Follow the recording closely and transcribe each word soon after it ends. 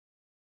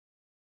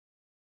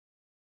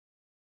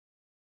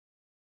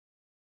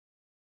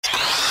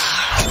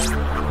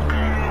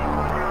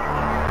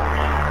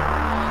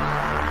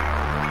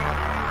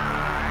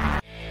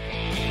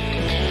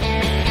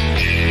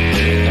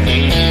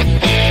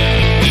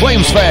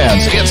Flames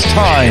fans, it's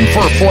time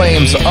for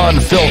Flames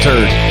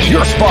Unfiltered,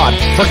 your spot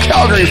for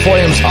Calgary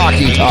Flames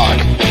hockey talk.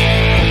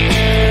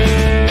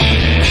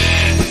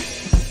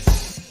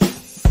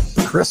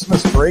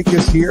 Christmas break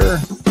is here.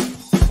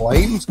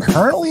 Flames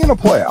currently in a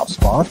playoff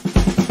spot.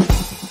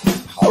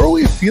 How are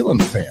we feeling,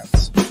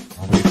 fans?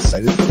 Are we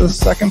excited for the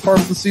second part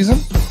of the season?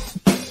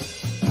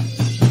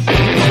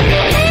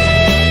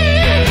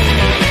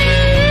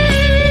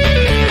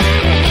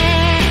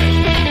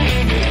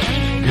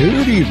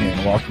 Good evening.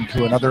 Welcome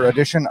to another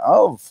edition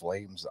of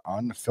Flames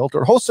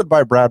Unfiltered, hosted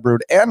by Brad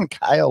Burud and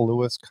Kyle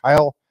Lewis.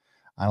 Kyle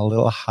on a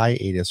little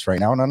hiatus right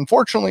now, and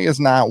unfortunately is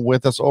not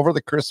with us over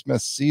the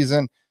Christmas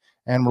season,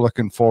 and we're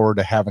looking forward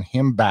to having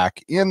him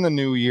back in the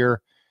new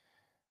year.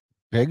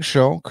 Big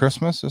show,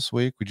 Christmas this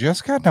week. We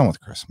just got done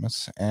with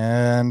Christmas,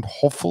 and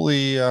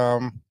hopefully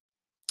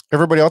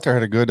everybody out there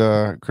had a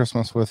good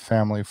Christmas with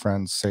family,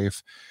 friends,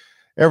 safe.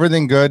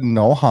 Everything good,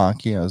 no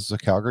hockey, as the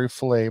Calgary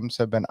Flames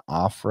have been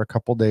off for a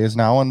couple days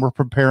now, and we're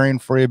preparing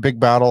for a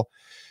big battle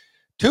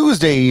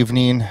Tuesday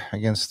evening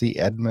against the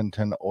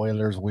Edmonton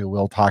Oilers. We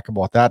will talk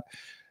about that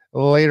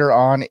later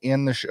on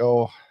in the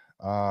show.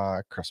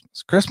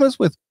 Christmas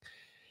with,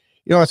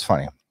 you know, it's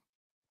funny.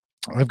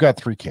 I've got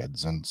 3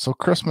 kids, and so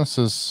Christmas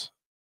is,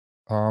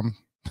 I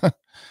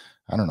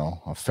don't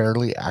know, a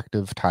fairly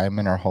active time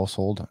in our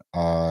household.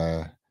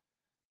 But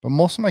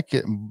most of my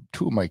 2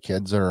 of my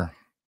kids are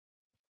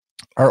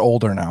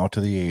older now,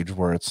 to the age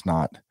where it's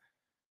not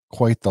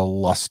quite the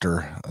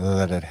luster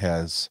that it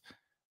has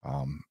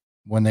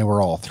when they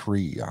were all 3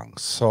 young.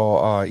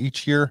 So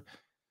each year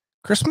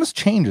Christmas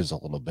changes a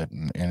little bit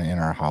in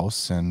our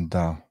house, and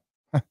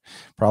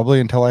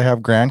probably until I have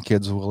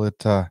grandkids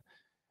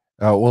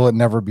will it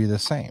never be the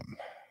same.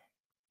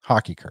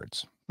 Hockey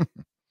cards.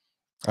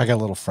 I got a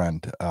little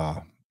friend,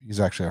 he's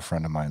actually a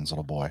friend of mine's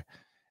little boy.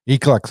 He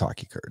collects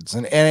hockey cards,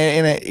 and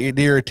it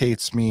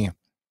irritates me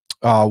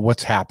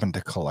what's happened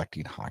to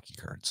collecting hockey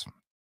cards.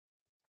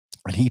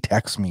 And he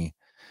texted me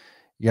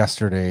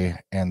yesterday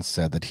and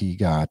said that he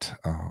got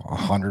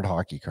 100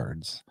 hockey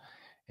cards,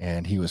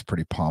 and he was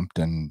pretty pumped.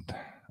 And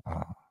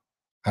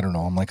I don't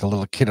know, I'm like a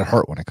little kid at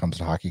heart when it comes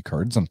to hockey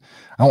cards, and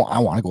I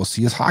want to go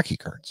see his hockey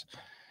cards.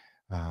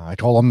 I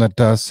told him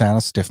that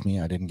Santa stiffed me.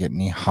 I didn't get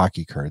any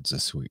hockey cards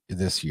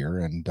this year,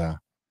 and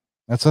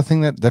that's the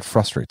thing that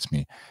frustrates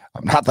me.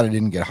 Not that I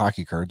didn't get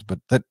hockey cards, but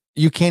that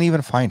you can't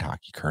even find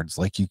hockey cards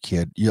like you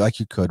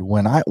could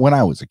when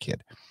I was a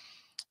kid.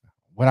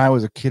 When I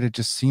was a kid, it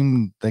just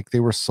seemed like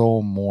they were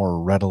so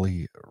more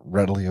readily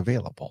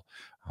available.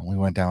 We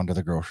went down to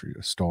the grocery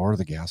store,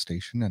 the gas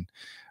station, and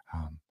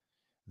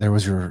there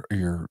was your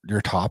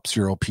Tops,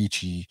 your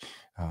Wpg,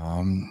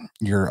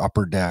 your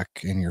Upper Deck,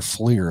 and your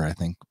Fleer. I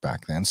think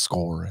back then,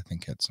 Score, I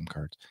think, had some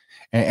cards,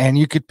 and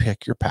you could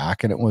pick your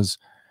pack, and it was,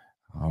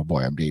 oh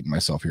boy, I'm dating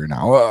myself here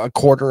now, a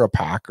quarter a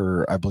pack,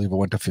 or I believe it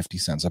went to 50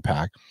 cents a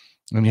pack.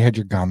 And you had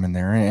your gum in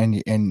there,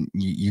 and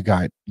you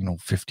got,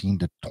 15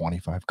 to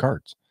 25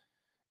 cards.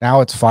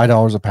 Now it's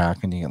 $5 a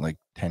pack, and you get like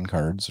 10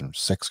 cards or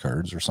 6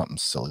 cards or something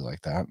silly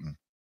like that.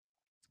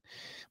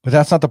 But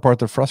that's not the part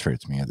that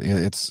frustrates me.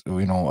 It's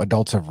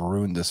adults have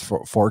ruined this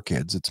for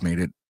kids. It's made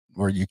it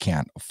where you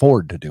can't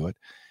afford to do it,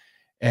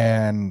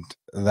 and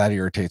that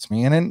irritates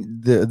me. And then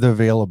the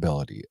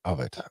availability of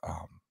it.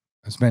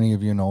 As many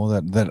of you know,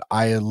 that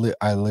I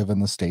live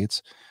in the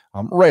States,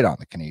 right on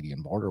the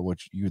Canadian border,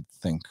 which you'd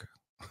think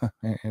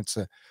it's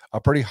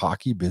a pretty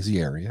hockey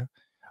busy area,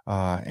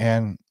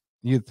 and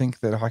you'd think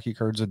that hockey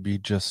cards would be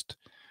just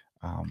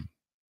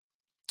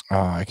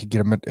I could get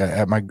them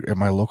at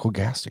my local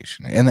gas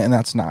station, and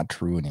that's not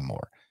true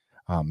anymore.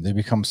 They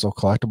become so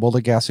collectible,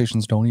 the gas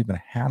stations don't even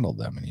handle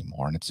them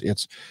anymore, and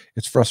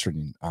it's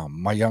frustrating.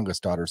 My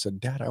youngest daughter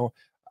said, "Dad,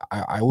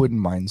 I wouldn't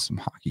mind some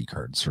hockey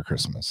cards for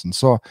Christmas," and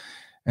so.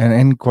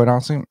 And quite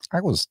honestly, I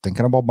was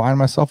thinking about buying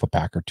myself a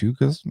pack or 2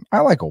 because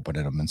I like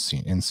opening them and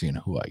seeing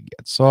who I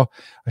get. So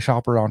I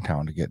shop around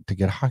town to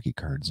get hockey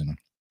cards, and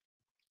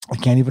I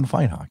can't even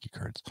find hockey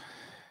cards.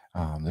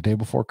 The day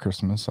before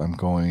Christmas, I'm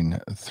going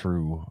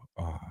through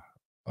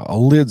a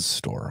lids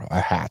store,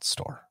 a hat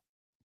store,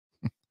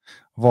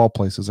 of all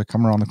places. I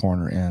come around the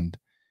corner, and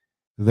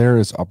there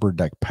is Upper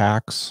Deck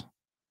packs,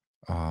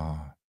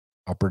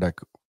 Upper Deck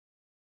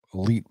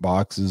elite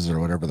boxes,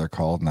 or whatever they're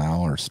called now,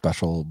 or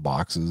special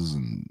boxes,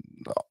 and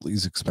all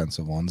these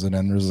expensive ones, and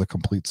then there's a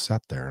complete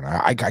set there, and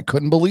I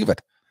couldn't believe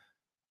it.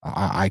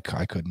 I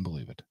couldn't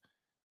believe it.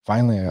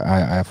 Finally,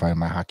 I find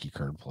my hockey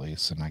card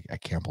place, and I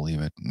can't believe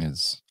it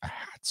is a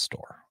hat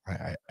store.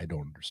 I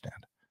don't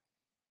understand.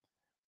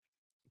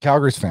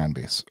 Calgary's fan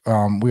base.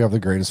 We have the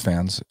greatest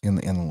fans in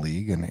the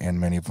league, and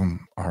many of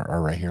them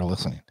are right here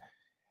listening.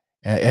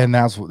 And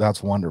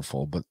that's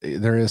wonderful, but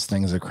there is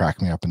things that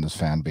crack me up in this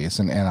fan base,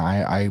 and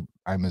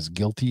I'm as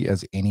guilty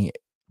as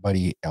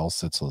anybody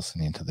else that's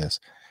listening to this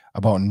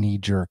about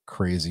knee-jerk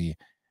crazy,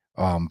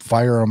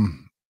 fire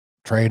them,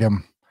 trade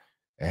them,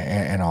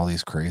 and all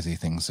these crazy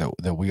things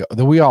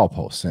that we all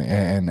post,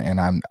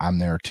 and I'm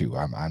there too.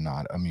 I'm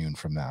not immune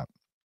from that.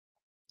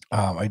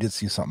 I did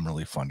see something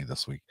really funny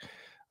this week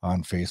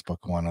on Facebook.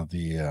 One of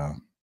the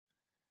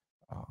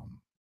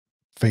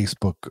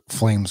Facebook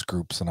Flames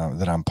groups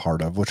that I'm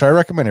part of, which I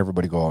recommend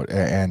everybody go out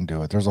and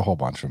do it. There's a whole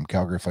bunch of them.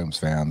 Calgary Flames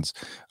fans,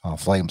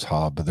 Flames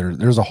Hub.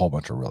 There's a whole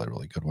bunch of really,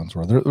 really good ones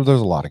where there's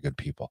a lot of good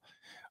people.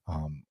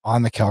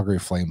 On the Calgary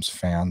Flames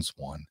fans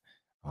one,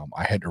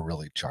 I had to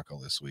really chuckle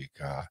this week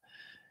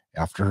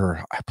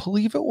after I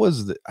believe it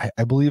was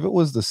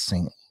the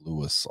St.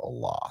 Louis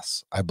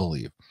loss. I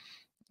believe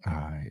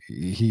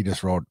he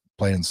just wrote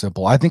plain and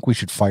simple, I think we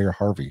should fire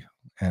Harvey,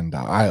 and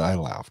I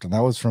laughed, and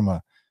that was from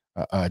a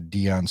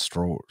Dion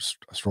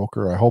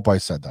Stroker. I hope I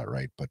said that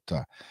right, but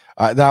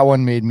that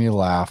one made me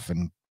laugh,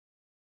 and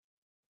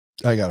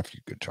I got a few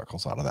good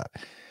chuckles out of that.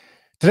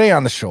 Today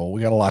on the show,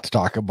 we got a lot to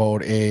talk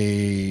about.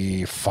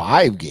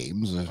 5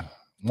 games,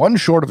 one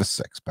short of a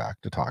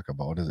 6-pack to talk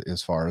about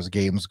as far as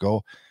games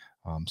go.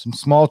 Some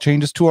small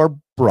changes to our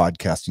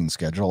broadcasting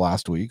schedule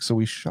last week, so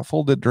we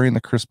shuffled it during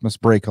the Christmas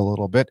break a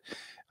little bit,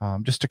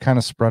 just to kind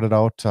of spread it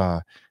out,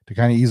 to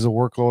kind of ease the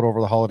workload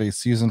over the holiday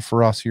season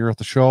for us here at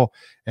the show,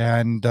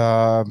 and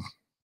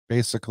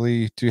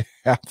basically to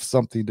have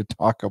something to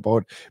talk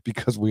about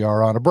because we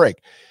are on a break.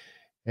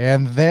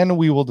 And then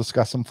we will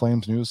discuss some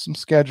Flames news, some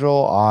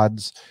schedule,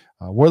 odds,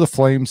 where the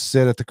Flames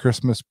sit at the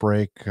Christmas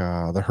break,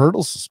 the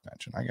hurdle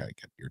suspension. I got to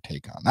get your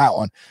take on that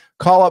one.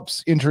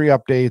 Call-ups, injury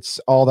updates,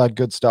 all that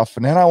good stuff.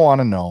 And then I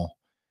want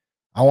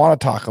to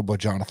talk about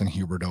Jonathan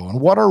Huberdeau and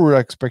what our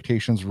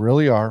expectations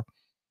really are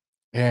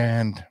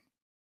and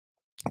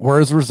where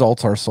his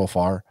results are so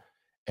far.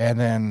 And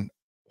then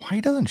why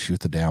he doesn't shoot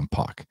the damn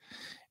puck.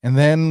 And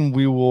then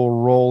we will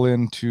roll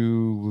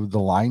into the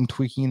line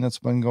tweaking that's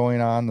been going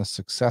on, the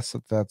success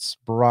that's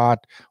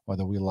brought,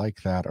 whether we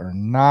like that or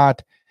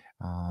not.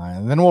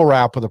 And then we'll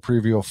wrap with a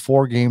preview of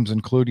 4 games,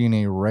 including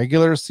a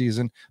regular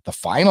season, the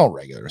final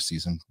regular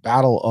season,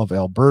 Battle of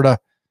Alberta.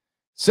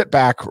 Sit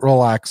back,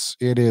 relax.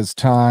 It is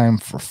time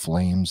for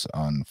Flames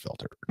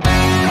Unfiltered.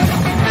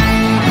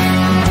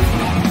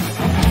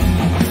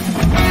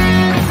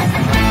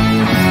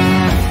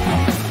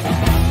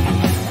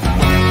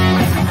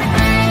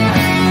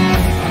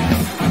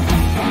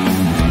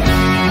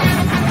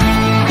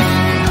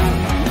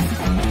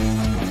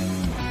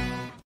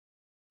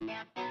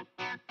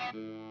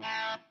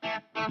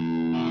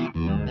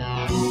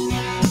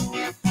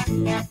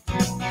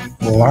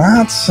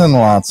 Lots and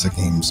lots of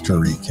games to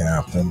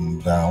recap,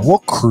 and we'll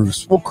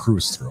cruise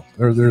through.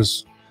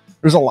 There's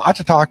a lot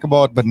to talk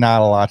about, but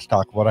not a lot to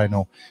talk about. I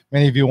know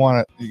many of you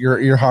want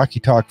your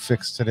hockey talk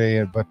fixed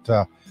today, but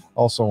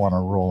also want to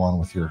roll on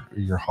with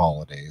your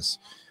holidays.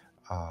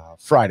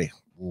 Friday,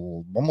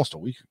 almost a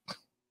week.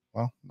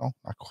 Well, no,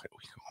 not quite a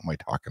week. What am I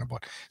talking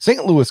about?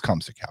 St. Louis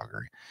comes to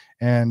Calgary,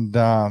 and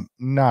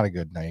not a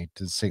good night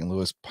as St.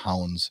 Louis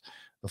pounds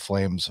the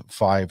Flames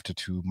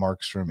 5-2.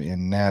 Markstrom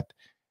in net.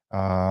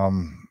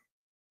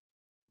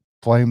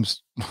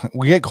 Flames,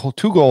 we get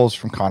 2 goals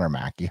from Connor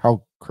Mackey.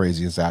 How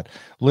crazy is that?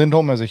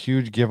 Lindholm has a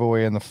huge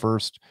giveaway in the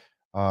first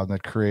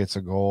that creates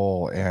a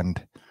goal,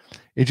 and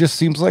it just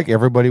seems like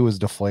everybody was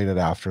deflated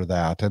after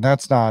that. And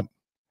that's not,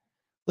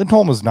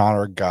 Lindholm is not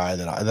our guy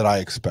that I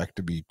expect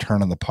to be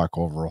turning the puck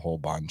over a whole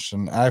bunch,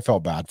 and I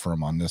felt bad for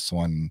him on this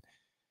one.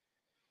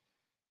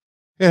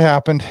 It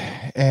happened,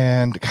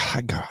 and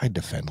God, I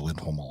defend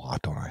Lindholm a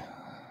lot, don't I?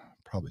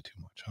 Probably too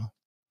much, huh?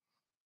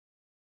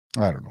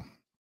 I don't know.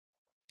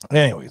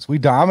 Anyways, we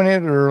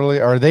dominated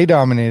early, or they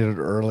dominated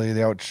early.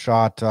 They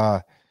outshot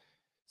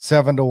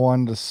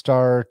 7-1 to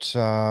start.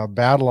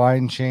 Bad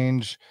line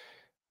change.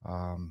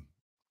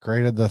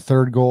 Created the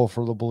 3rd goal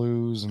for the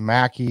Blues.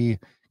 Mackey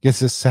gets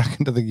his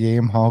 2nd of the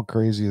game. How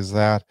crazy is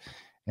that?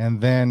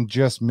 And then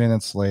just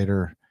minutes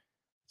later,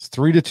 it's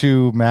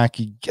 3-2.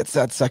 Mackey gets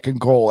that 2nd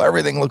goal.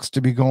 Everything looks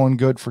to be going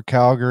good for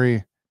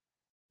Calgary.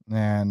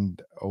 And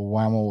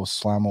whammo,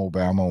 slammo,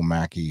 bammo,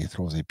 Mackey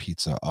throws a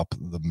pizza up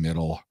the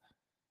middle,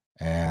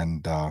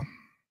 and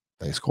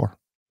they score.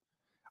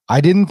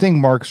 I didn't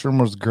think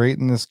Markstrom was great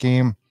in this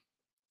game.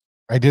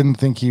 I didn't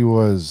think he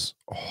was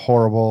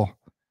horrible,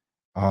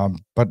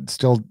 but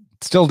still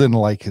didn't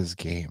like his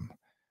game.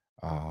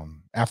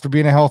 After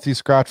being a healthy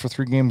scratch for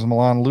 3 games in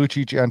Milan,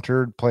 Lucic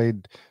entered,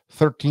 played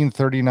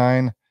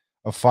 13:39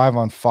 of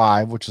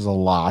 5-on-5, which is a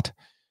lot.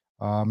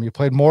 He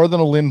played more than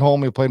a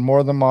Lindholm. He played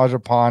more than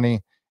Majapani,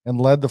 and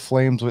led the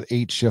Flames with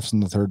 8 shifts in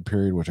the 3rd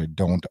period, which I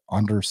don't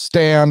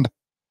understand.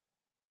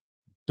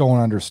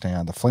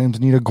 The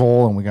Flames need a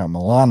goal, and we got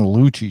Milan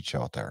Lucic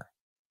out there.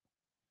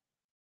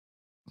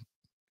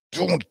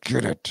 Don't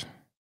get it.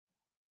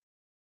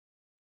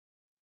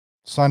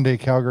 Sunday,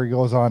 Calgary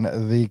goes on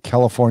the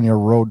California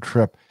road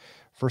trip.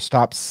 First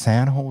stop,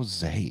 San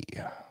Jose.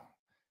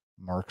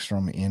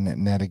 Markstrom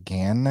in net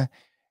again.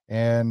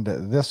 And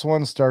this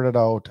one started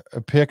out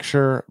a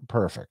picture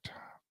perfect.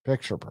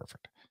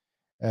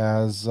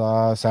 As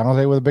San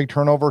Jose with a big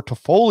turnover,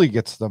 Toffoli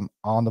gets them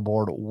on the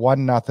board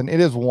 1-0. It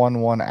is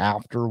 1-1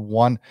 after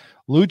 1.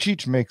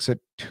 Lucic makes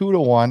it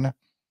 2-1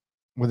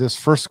 with his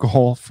first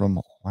goal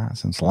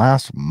since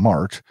last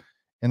March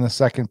in the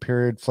 2nd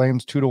period.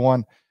 Flames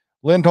 2-1.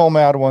 Lindholm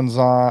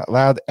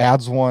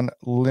adds one.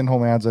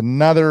 Lindholm adds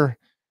another.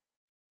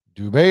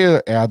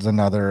 Dubé adds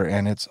another,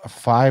 and it's a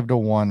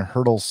 5-1.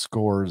 Huberdeau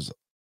scores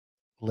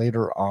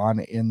later on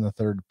in the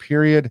third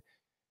period,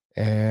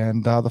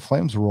 and the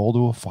Flames roll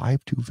to a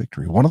 5-2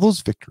 victory. One of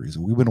those victories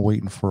we've been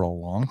waiting for a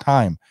long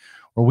time,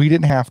 where we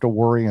didn't have to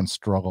worry and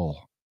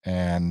struggle.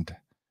 And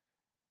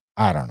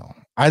I don't know.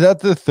 I thought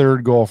the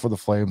third goal for the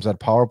Flames, that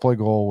power play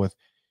goal with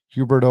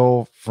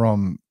Huberdeau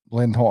from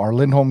Lindholm, or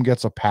Lindholm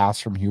gets a pass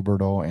from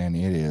Huberdeau, and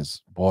it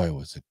is, boy,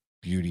 was it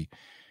beauty.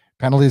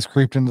 Penalties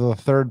creeped into the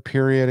third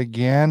period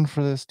again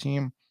for this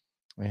team.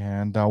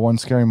 And one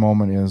scary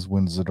moment is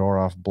when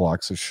Zadorov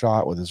blocks a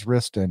shot with his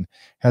wrist and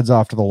heads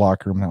off to the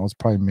locker room. That was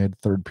probably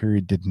mid-third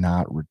period, did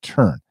not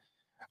return.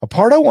 A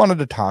part I wanted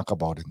to talk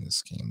about in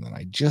this game that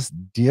I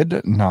just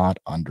did not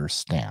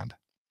understand.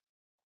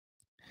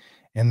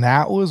 And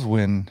that was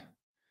when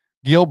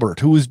Gilbert,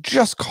 who was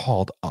just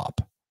called up,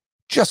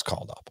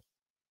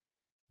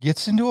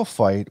 gets into a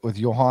fight with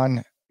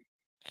Johan,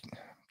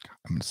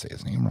 I'm going to say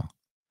his name wrong,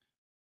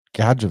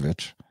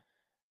 Gadjevich,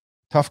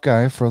 tough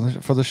guy for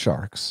the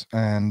Sharks,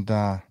 and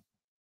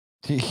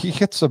he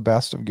hits the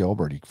best of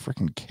Gilbert. He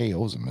freaking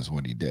KOs him is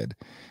what he did,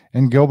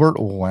 and Gilbert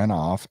went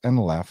off and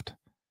left,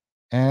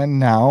 and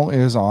now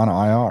is on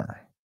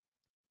IR.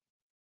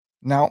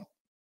 Now,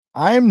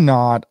 I'm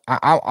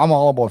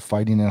all about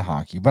fighting in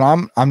hockey,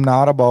 but I'm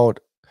not about,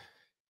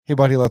 hey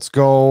buddy, let's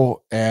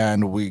go,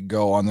 and we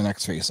go on the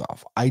next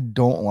face-off. I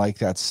don't like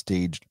that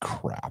staged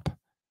crap.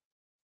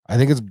 I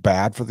think it's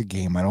bad for the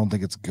game. I don't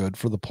think it's good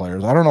for the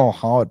players. I don't know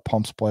how it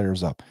pumps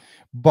players up.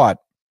 But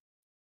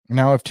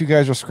now if two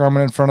guys are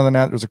scrumming in front of the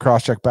net, there's a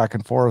cross-check back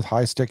and forth,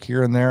 high stick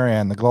here and there,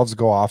 and the gloves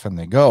go off and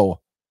they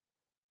go.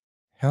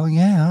 Hell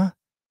yeah.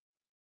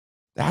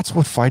 That's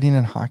what fighting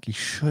in hockey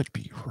should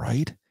be,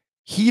 right?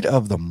 Heat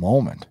of the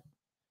moment.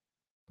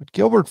 But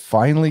Gilbert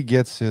finally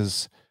gets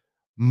his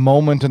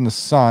moment in the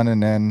sun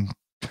and then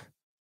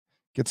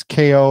gets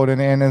KO'd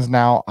and is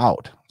now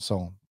out.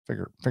 So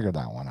figure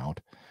that one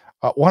out.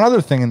 One other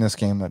thing in this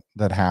game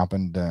that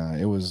happened,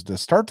 it was the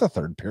start to the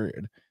third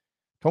period.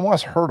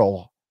 Tomas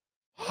Hertl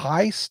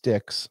high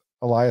sticks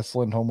Elias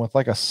Lindholm with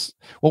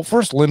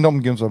first Lindholm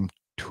gives him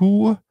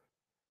 2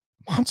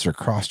 monster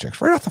cross checks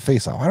right off the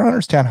faceoff. I don't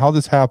understand how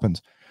this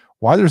happens,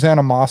 why there's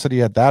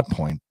animosity at that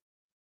point.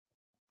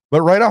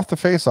 But right off the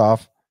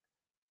faceoff,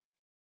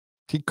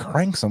 he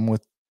cranks him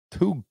with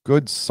 2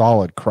 good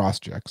solid cross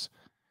checks.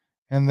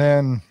 And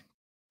then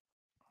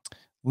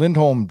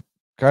Lindholm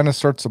kind of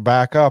starts to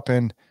back up,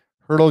 and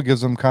Hertl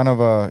gives him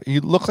he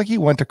looked like he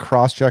went to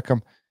cross check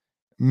him,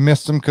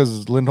 missed him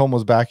because Lindholm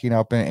was backing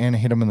up and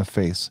hit him in the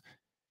face.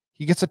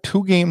 He gets a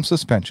 2-game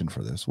suspension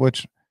for this,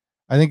 which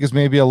I think is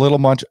maybe a little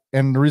much.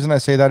 And the reason I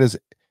say that is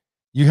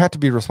you have to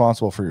be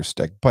responsible for your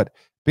stick. But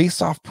based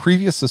off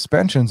previous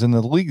suspensions in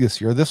the league this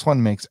year, this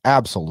one makes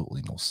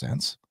absolutely no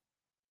sense.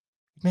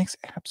 It makes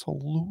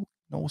absolute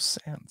no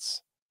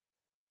sense.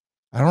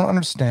 I don't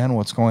understand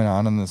what's going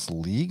on in this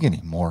league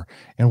anymore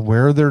and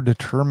where they're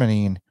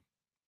determining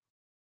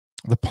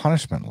the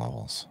punishment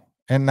levels.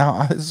 And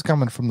now this is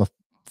coming from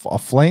a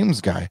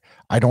Flames guy.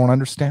 I don't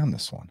understand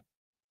this one.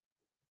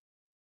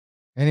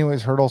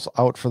 Anyways, Hertl's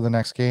out for the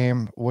next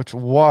game, which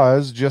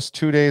was just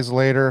 2 days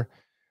later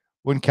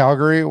when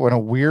Calgary, when a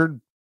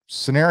weird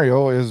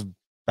scenario is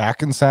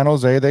back in San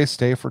Jose, they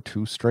stay for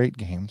 2 straight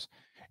games.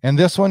 And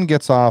this one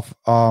gets off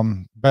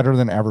better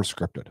than ever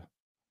scripted.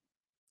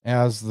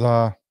 As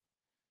the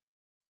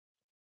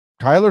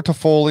Tyler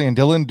Toffoli and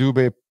Dylan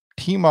Dubé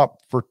team up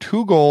for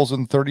 2 goals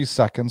in 30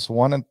 seconds,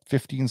 one at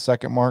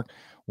 15-second mark,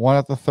 one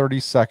at the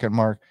 30-second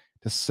mark,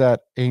 to set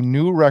a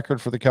new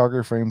record for the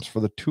Calgary Flames for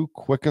the 2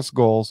 quickest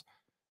goals.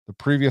 The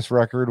previous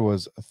record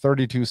was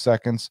 32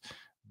 seconds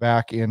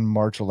back in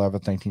March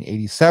 11th,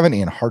 1987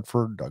 in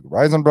Hartford. Doug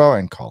Reisenbrow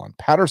and Colin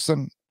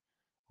Patterson.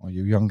 Well,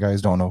 you young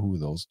guys don't know who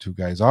those 2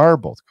 guys are,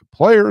 both good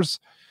players.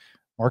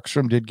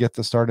 Markstrom did get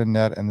the start in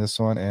net in this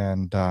one,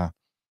 and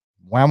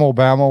whammo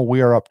bammo,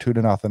 we are up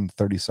 2-0,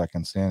 30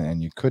 seconds in,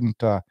 and you couldn't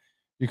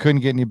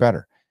get any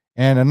better.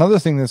 And another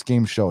thing this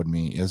game showed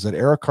me is that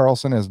Erik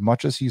Karlsson, as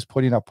much as he's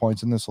putting up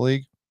points in this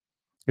league,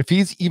 if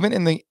he's even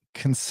in the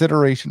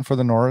consideration for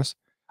the Norris,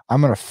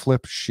 I'm going to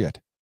flip shit.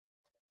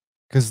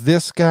 Because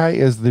this guy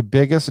is the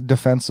biggest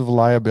defensive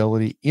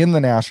liability in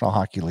the National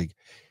Hockey League.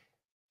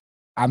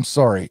 I'm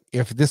sorry.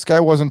 If this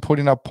guy wasn't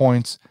putting up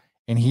points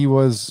and he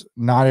was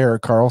not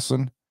Erik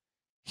Karlsson,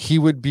 he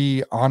would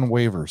be on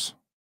waivers.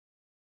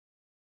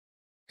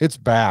 It's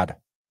bad.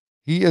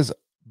 He is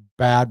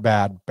bad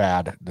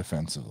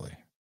defensively.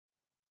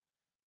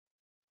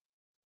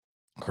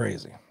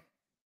 Crazy.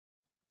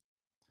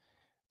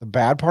 The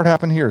bad part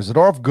happened here.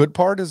 Zadorov, good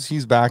part is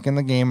he's back in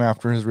the game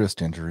after his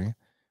wrist injury.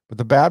 But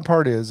the bad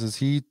part is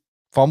he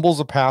fumbles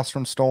a pass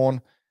from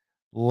Stone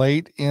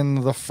late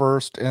in the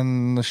first,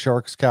 and the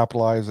Sharks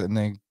capitalize, and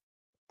they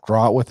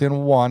draw it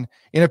within 1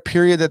 in a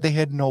period that they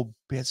had no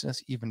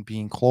business even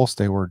being close.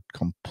 They were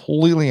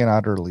completely and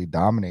utterly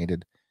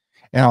dominated.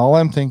 And all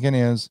I'm thinking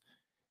is,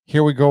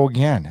 here we go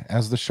again,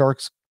 as the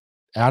Sharks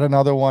add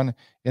another one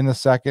in the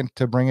second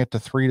to bring it to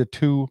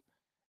 3-2.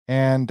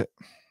 And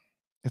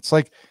it's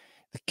like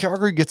The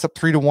Calgary gets up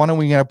 3-1, and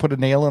we got to put a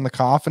nail in the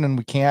coffin, and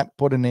we can't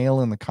put a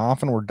nail in the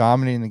coffin. We're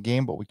dominating the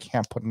game, but we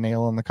can't put a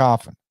nail in the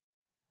coffin.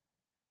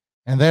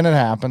 And then it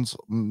happens.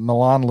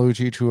 Milan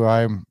Lucic, who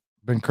I've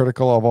been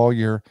critical of all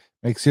year,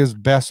 makes his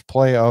best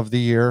play of the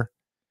year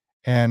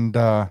and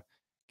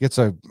gets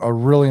a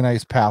really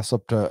nice pass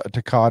up to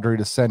Kadri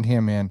to send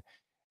him in.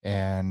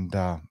 And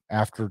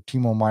after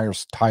Timo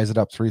Myers ties it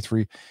up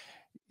 3-3,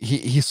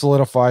 he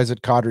solidifies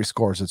it. Kadri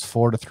scores. It's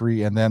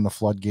 4-3, and then the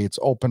floodgates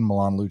open.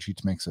 Milan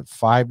Lucic makes it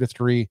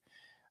 5-3,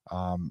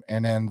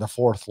 and then the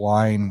fourth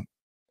line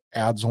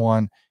adds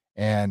one,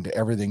 and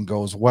everything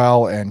goes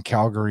well. And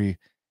Calgary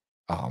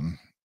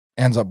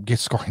ends up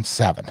scoring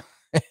 7.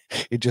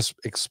 It just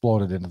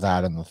exploded into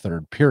that in the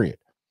third period.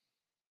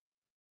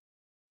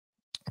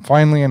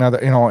 Finally, another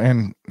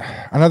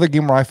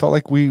game where I felt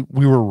like we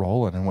were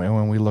rolling, and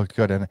when we looked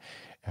good. And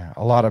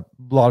a lot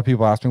of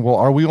people ask me, well,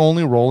 are we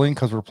only rolling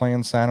because we're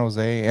playing San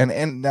Jose?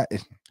 And that,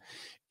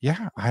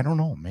 yeah, I don't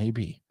know,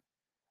 maybe.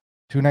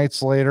 2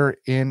 nights later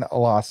in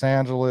Los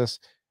Angeles,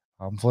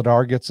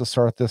 Vladar gets a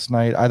start this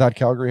night. I thought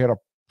Calgary had a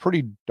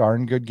pretty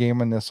darn good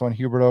game in this one.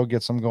 Huberdeau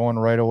gets them going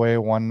right away,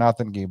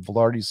 1-0. Gabe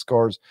Vilardi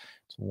scores.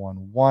 It's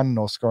 1-1.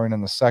 No scoring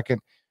in the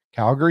second.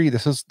 Calgary,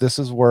 this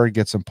is where it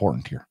gets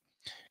important here.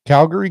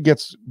 Calgary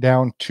gets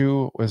down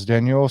 2 as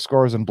Daniel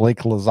scores and Blake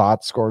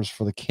Lizotte scores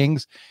for the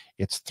Kings.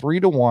 It's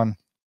 3-1,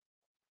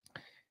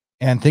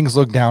 and things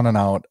look down and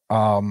out.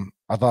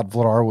 I thought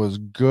Vladar was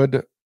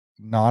good,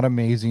 not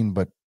amazing,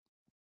 but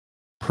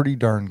pretty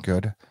darn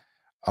good.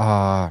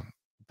 But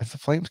the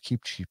Flames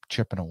keep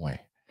chipping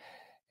away.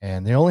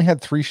 And they only had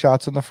 3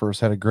 shots in the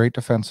first, had a great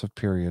defensive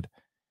period.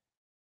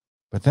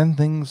 But then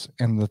things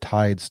and the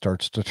tide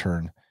starts to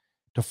turn.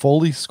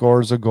 Toffoli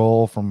scores a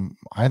goal from,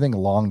 I think,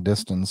 long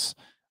distance,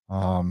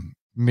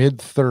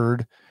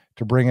 mid-third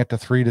to bring it to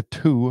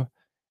 3-2.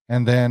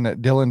 And then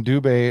Dylan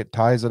Dubé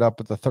ties it up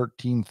at the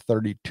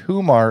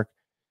 13:32 mark.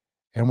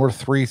 And we're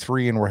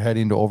 3-3, and we're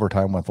heading to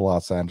overtime with the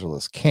Los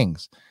Angeles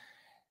Kings.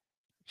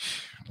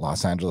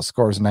 Los Angeles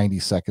scores 90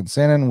 seconds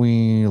in, and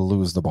we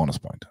lose the bonus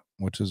point,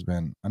 which has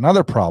been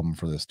another problem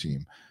for this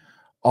team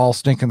all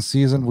stinking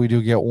season. We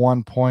do get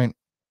 1 point,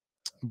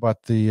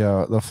 but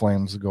the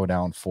Flames go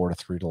down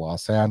 4-3 to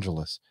Los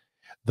Angeles.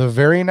 The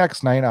very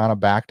next night on a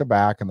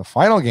back-to-back, and the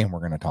final game we're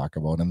going to talk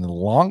about, and the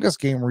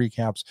longest game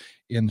recaps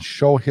in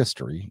show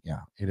history. Yeah,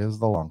 it is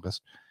the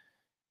longest.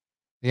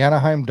 The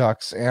Anaheim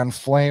Ducks and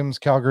Flames,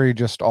 Calgary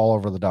just all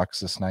over the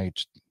Ducks this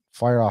night.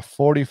 Fire off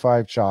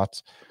 45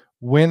 shots,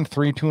 win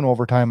 3-2 in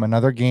overtime.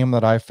 Another game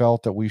that I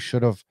felt that we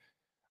should have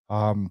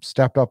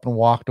stepped up and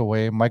walked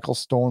away. Michael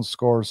Stone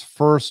scores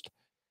first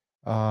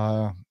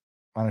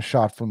on a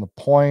shot from the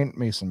point.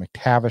 Mason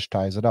McTavish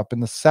ties it up. In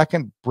the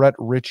second, Brett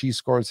Ritchie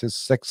scores his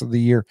 6th of the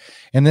year.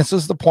 And this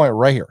is the point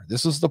right here.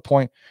 This is the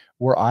point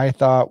where I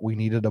thought we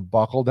needed to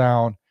buckle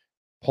down,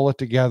 pull it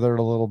together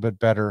a little bit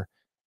better.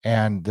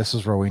 And this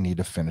is where we need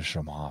to finish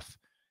them off.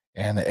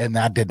 And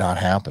that did not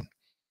happen,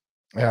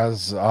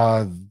 as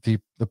the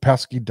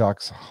pesky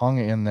Ducks hung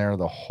in there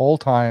the whole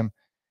time,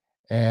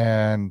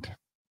 and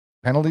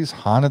penalties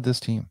haunted this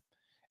team,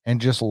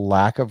 and just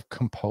lack of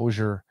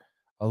composure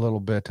a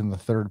little bit in the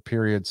third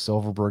period.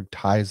 Silverberg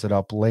ties it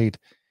up late,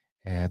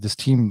 and this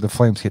team, the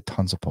Flames, hit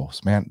tons of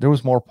posts. Man, there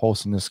was more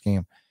posts in this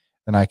game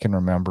than I can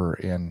remember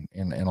in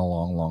a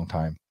long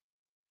time.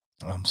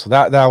 So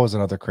that was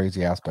another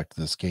crazy aspect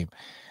of this game.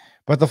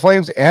 But the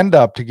Flames end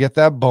up to get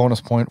that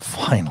bonus point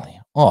finally.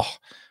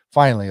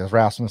 Finally, as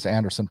Rasmus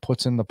Anderson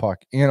puts in the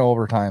puck in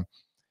overtime,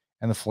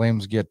 and the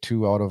Flames get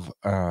 2 out of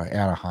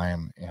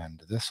Anaheim.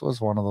 And this was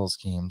one of those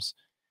games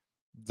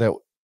that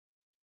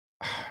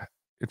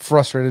it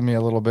frustrated me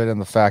a little bit in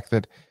the fact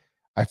that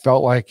I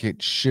felt like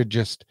it should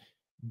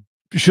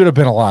have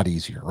been a lot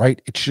easier, right?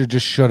 It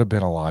should have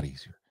been a lot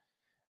easier.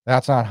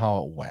 That's not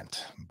how it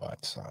went.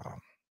 But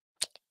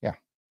yeah,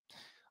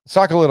 let's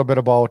talk a little bit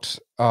about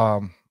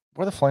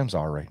where the Flames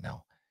are right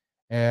now.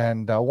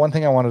 And one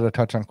thing I wanted to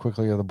touch on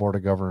quickly are the Board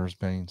of Governors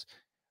meetings.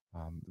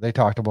 They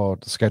talked about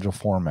the schedule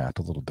format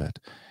a little bit,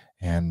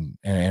 and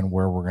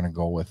where we're going to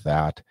go with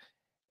that.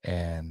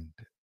 And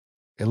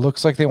it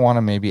looks like they want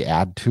to maybe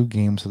add 2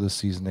 games to the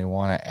season. They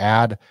want to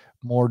add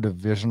more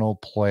divisional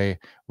play,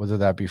 whether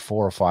that be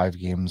 4 or 5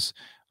 games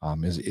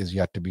is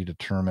yet to be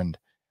determined.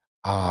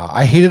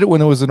 I hated it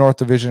when it was the North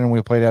Division and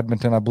we played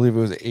Edmonton. I believe it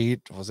was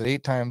 8. Was it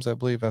 8 times? I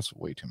believe that's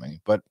way too many.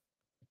 But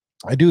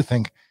I do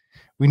think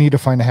we need to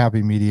find a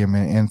happy medium,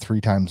 and 3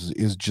 times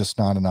is just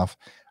not enough.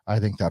 I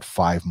think that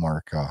 5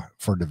 mark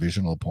for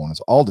divisional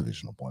opponents, all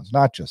divisional opponents,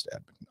 not just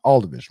Edmonton,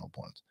 all divisional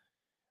opponents,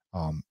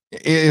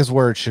 is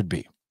where it should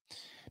be.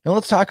 Now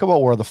let's talk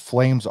about where the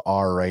Flames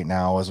are right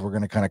now, as we're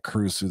going to kind of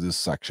cruise through this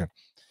section.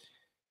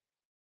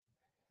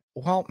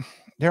 Well,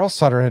 Daryl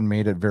Sutter had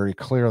made it very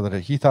clear that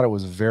he thought it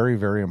was very,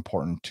 very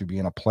important to be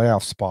in a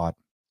playoff spot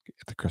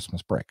at the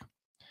Christmas break.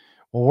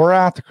 Well, we're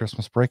at the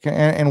Christmas break,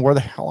 and where the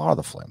hell are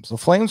the Flames? The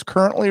Flames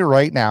currently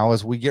right now,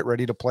 as we get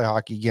ready to play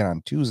hockey again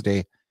on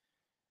Tuesday,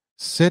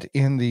 sit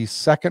in the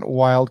second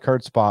wild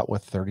card spot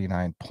with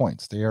 39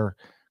 points. They are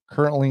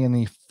currently in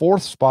the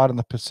 4th spot in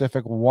the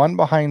Pacific, 1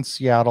 behind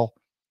Seattle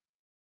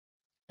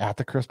at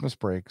the Christmas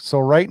break. So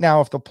right now,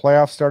 if the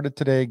playoffs started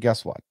today,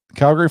 guess what? The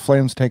Calgary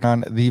Flames take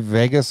on the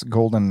Vegas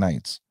Golden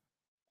Knights.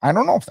 I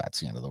don't know if that's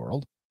the end of the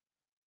world.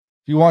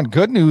 If you want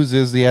good news,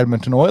 is the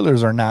Edmonton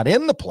Oilers are not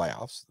in the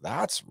playoffs.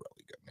 That's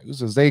really good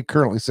news, as they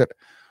currently sit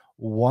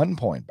 1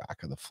 point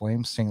back of the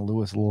Flames. St.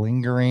 Louis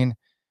lingering,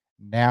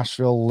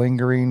 Nashville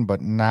lingering,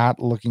 but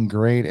not looking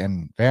great,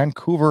 and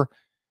Vancouver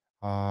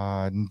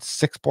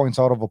 6 points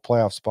out of a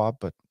playoff spot.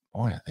 But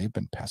boy, they've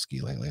been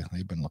pesky lately.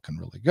 They've been looking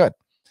really good.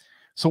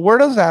 So where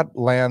does that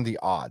land the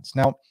odds?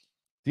 Now,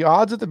 the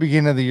odds at the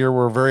beginning of the year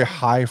were very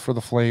high for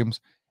the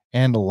Flames,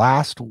 and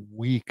last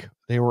week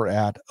they were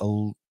at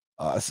a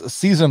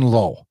season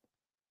low.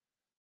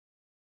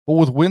 But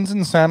with wins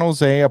in San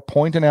Jose, a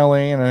point in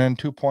LA, and then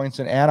 2 points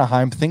in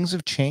Anaheim, things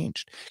have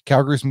changed.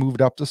 Calgary's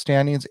moved up the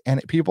standings,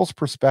 and people's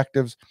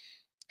perspectives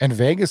and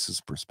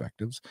Vegas's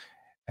perspectives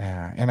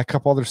and a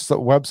couple other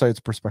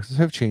websites' perspectives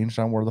have changed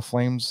on where the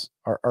Flames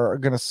are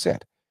going to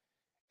sit.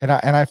 And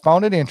I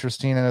found it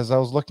interesting. And as I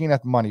was looking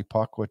at Money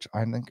Puck, which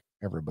I think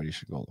everybody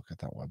should go look at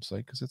that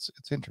website because it's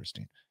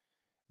interesting.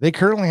 They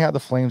currently have the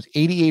Flames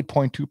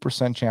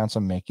 88.2% chance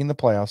of making the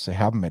playoffs. They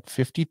have them at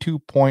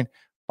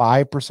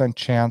 52.5%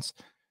 chance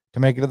to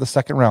make it to the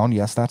second round.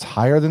 Yes, that's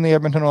higher than the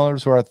Edmonton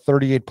Oilers, who are at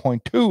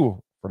 38.2%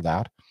 for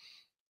that.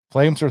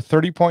 Flames are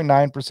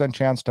 30.9%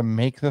 chance to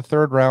make the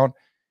third round,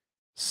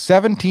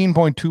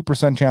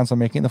 17.2% chance of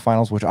making the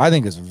finals, which I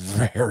think is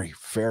very,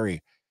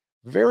 very,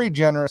 very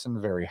generous and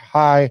very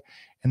high.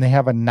 And they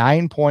have a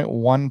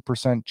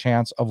 9.1%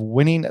 chance of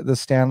winning the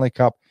Stanley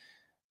Cup.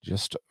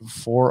 Just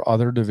 4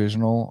 other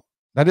divisional.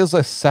 That is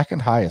the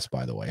second highest,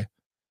 by the way.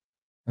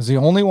 As the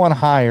only one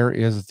higher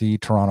is the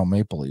Toronto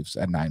Maple Leafs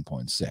at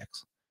 9.6,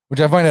 which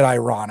I find it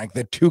ironic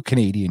that 2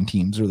 Canadian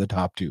teams are the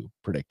top 2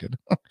 predicted.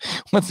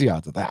 What's the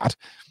odds of that?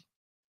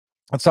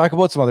 Let's talk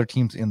about some other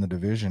teams in the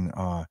division.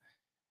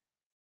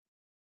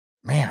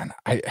 Man,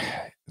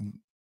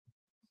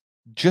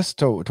 just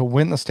to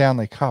win the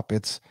Stanley Cup,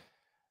 it's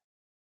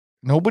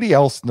nobody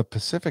else in the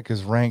Pacific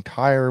is ranked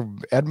higher.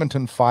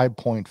 Edmonton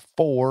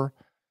 5.4.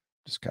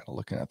 Just kind of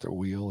looking at their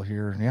wheel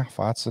here. Yeah,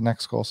 that's the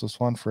next closest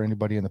one for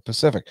anybody in the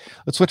Pacific.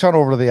 Let's switch on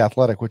over to the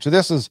Athletic, which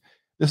this is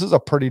a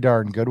pretty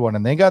darn good one.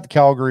 And they got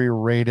Calgary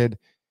rated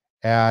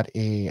at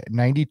a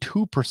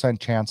 92%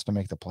 chance to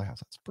make the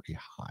playoffs. That's pretty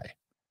high.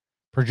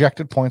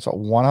 Projected points at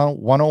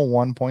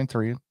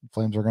 101.3.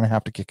 Flames are going to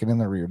have to kick it in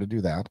the rear to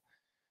do that.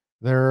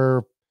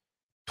 They're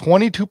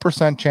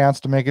 22% chance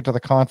to make it to the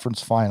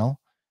conference final.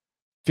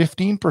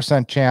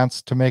 15%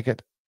 chance to make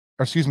it,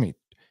 or excuse me,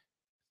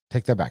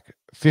 take that back.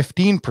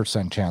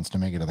 15% chance to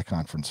make it to the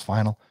conference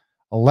final.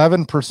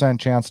 11%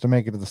 chance to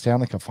make it to the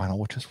Stanley Cup final,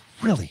 which is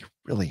really,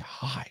 really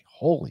high.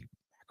 Holy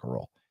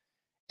mackerel.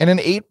 And an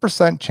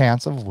 8%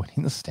 chance of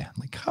winning the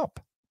Stanley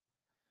Cup.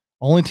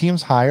 Only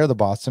teams higher, the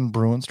Boston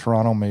Bruins,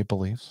 Toronto Maple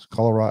Leafs,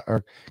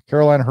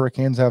 Carolina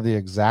Hurricanes have the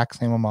exact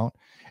same amount.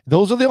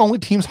 Those are the only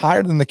teams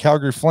higher than the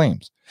Calgary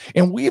Flames.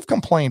 And we've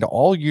complained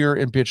all year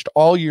and bitched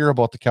all year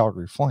about the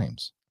Calgary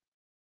Flames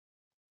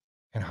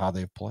and how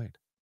they've played.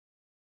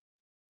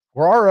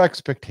 Were our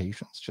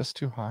expectations just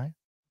too high?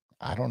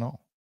 I don't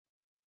know.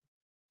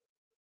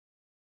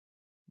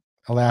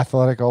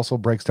 Athletic also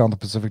breaks down the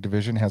Pacific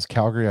Division, has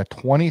Calgary a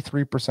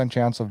 23%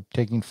 chance of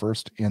taking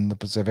first in the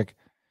Pacific.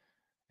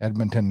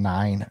 Edmonton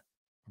 9,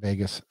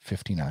 Vegas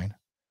 59.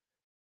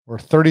 We're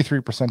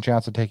 33%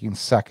 chance of taking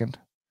second,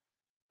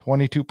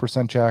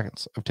 22%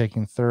 chance of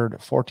taking third,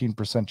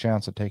 14%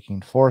 chance of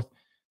taking fourth,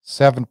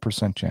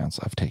 7% chance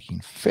of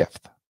taking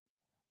fifth.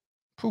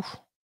 Poof.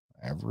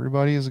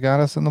 Everybody's got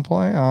us in the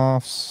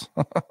playoffs.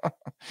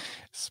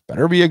 This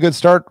better be a good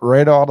start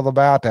right out of the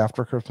bat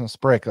after Christmas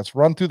break. Let's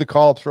run through the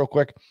call-ups real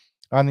quick.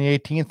 On the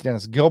 18th,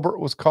 Dennis Gilbert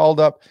was called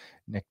up.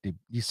 Nick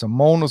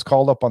DeSimone was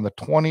called up on the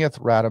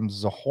 20th. Radim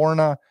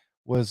Zohorna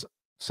was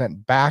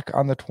sent back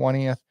on the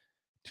 20th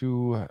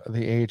to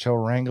the AHL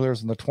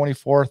Wranglers. On the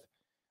 24th,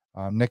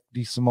 Nick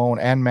DeSimone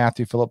and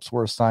Matthew Phillips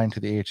were assigned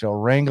to the AHL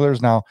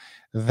Wranglers. Now,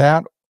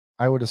 that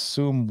I would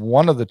assume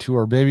one of the two,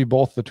 or maybe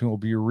both the two, will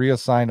be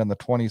reassigned on the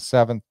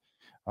 27th,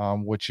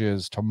 which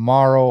is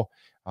tomorrow.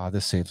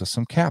 This saves us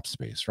some cap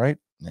space, right?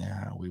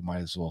 Yeah, we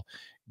might as well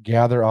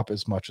gather up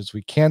as much as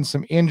we can.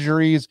 Some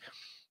injuries.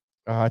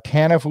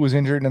 Tanev, who was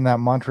injured in that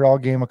Montreal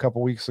game a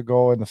couple weeks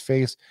ago in the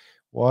face,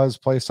 was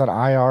placed on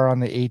IR on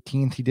the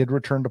 18th. He did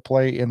return to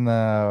play in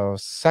the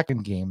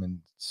second game in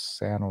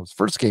San Jose.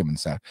 First game in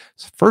San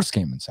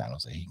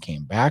Jose. He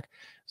came back.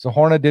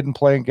 Zohorna didn't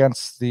play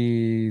against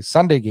the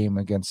Sunday game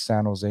against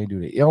San Jose due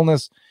to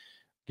illness.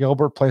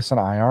 Gilbert placed on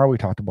IR. We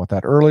talked about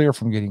that earlier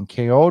from getting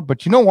KO'd.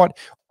 But you know what?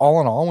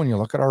 All in all, when you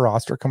look at our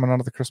roster coming out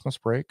of the Christmas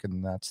break,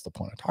 and that's the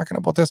point of talking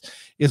about this,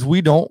 is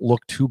we don't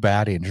look too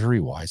bad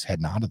injury-wise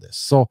heading out of this.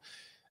 So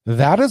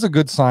that is a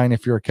good sign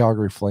if you're a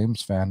Calgary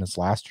Flames fan, as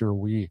last year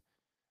we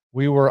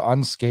were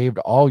unscathed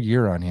all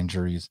year on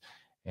injuries.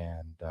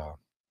 And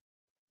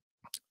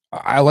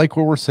I like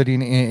where we're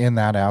sitting in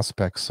that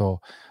aspect.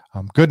 So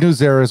good news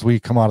there as we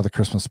come out of the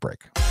Christmas break.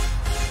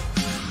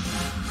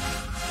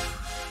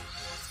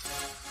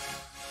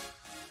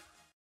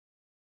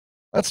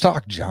 Let's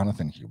talk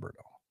Jonathan Huberdeau.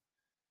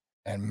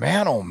 And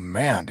man, oh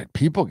man, did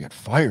people get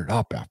fired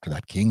up after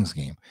that Kings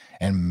game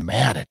and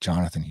mad at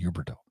Jonathan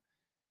Huberdeau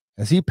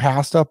as he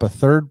passed up a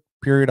third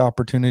period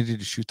opportunity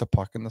to shoot the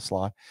puck in the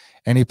slot,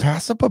 and he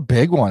passed up a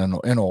big one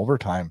in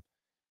overtime.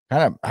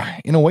 Kind of,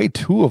 in a way,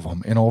 two of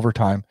them in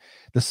overtime.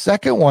 The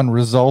second one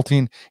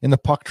resulting in the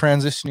puck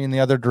transitioning the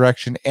other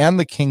direction and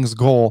the Kings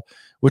goal,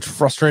 which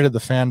frustrated the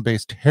fan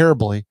base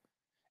terribly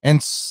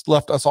and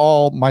left us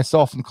all,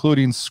 myself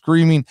including,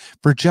 screaming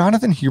for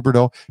Jonathan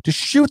Huberdeau to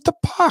shoot the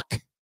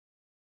puck.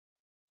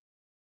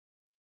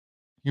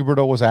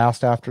 Huberdeau was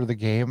asked after the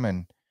game,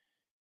 and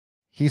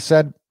he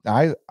said,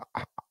 I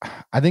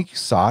think you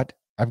saw it.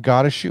 I've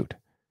got to shoot.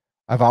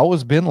 I've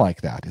always been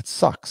like that. It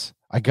sucks.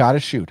 I got to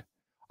shoot.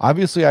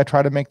 Obviously, I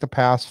try to make the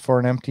pass for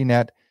an empty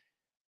net.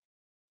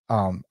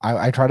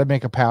 I try to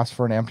make a pass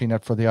for an empty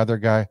net for the other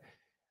guy,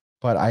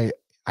 but I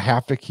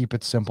have to keep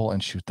it simple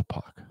and shoot the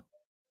puck.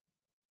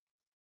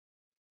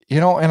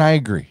 And I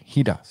agree.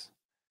 He does.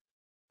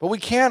 But we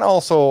can't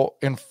also,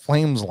 in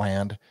Flames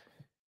land,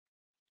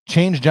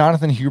 change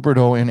Jonathan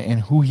Huberdeau in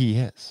who he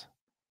is.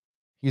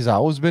 He's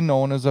always been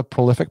known as a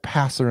prolific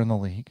passer in the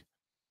league.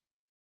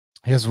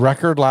 His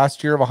record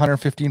last year of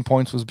 115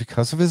 points was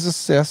because of his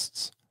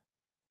assists.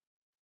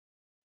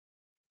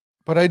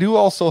 But I do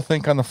also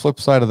think on the flip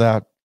side of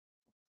that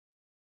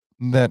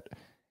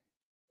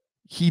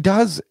he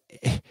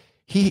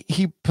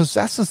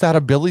possesses that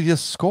ability to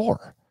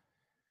score.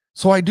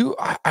 So I do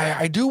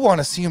want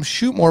to see him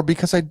shoot more,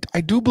 because I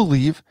do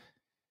believe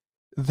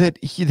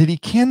that he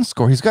can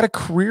score. He's got a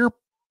career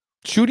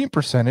shooting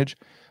percentage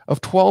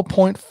of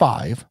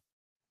 12.5,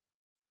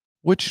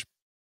 which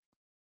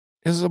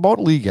is about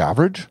league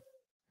average.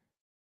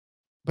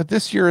 But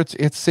this year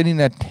it's sitting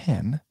at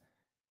 10.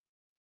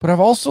 But I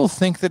also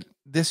think that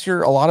this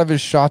year a lot of his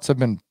shots have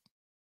been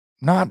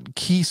not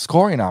key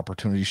scoring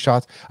opportunity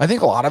shots. I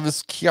think a lot of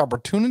his key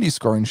opportunity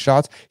scoring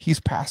shots he's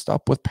passed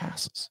up with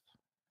passes.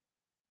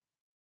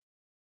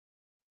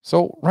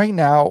 So right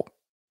now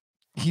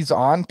he's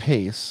on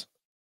pace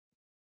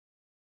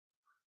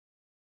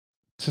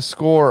to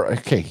score.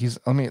 Okay,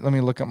 let me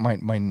look at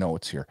my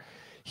notes here.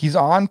 He's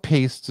on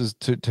pace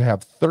to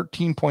have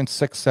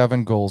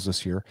 13.67 goals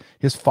this year.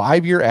 His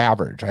 5-year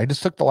average, I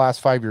just took the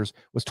last 5 years,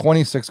 was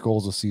 26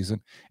 goals a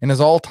season, and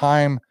his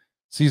all-time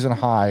season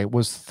high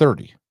was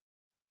 30.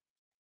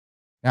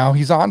 Now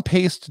he's on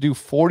pace to do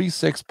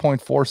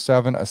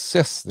 46.47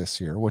 assists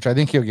this year, which I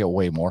think he'll get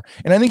way more.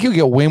 And I think he'll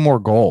get way more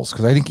goals,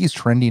 because I think he's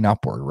trending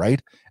upward,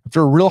 right?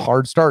 After a real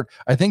hard start,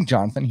 I think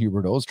Jonathan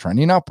Huberdeau is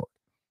trending upward.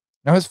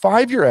 Now his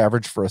 5-year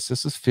average for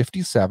assists is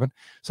 57,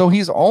 so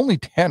he's only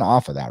 10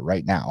 off of that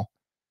right now.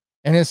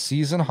 And his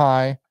season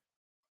high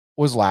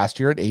was last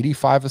year at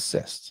 85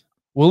 assists.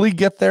 Will he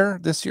get there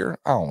this year?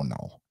 Oh,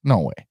 no. No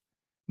way.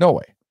 No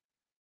way.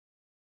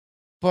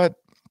 But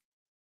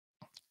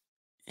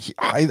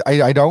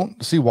I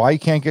don't see why he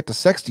can't get to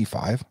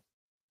 65.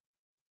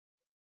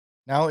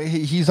 Now,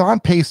 he's on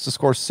pace to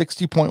score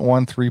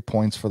 60.13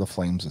 points for the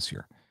Flames this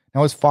year.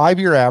 Now, his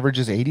 5-year average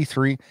is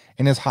 83,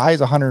 and his high is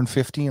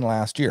 115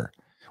 last year.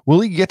 Will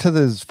he get to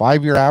his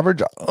 5-year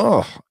average?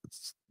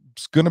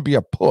 It's going to be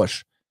a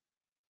push.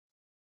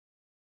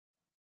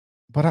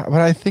 But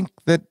I think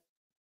that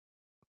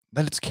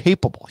it's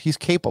capable. He's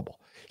capable.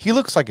 He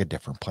looks like a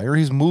different player.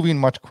 He's moving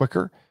much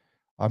quicker.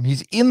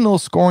 He's in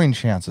those scoring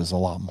chances a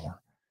lot more.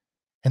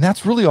 And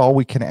that's really all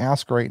we can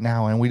ask right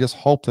now. And we just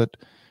hope that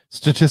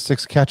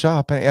statistics catch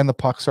up and the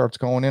puck starts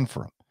going in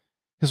for him.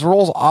 His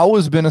role's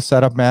always been a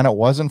setup man. It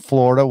was in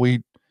Florida.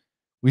 We're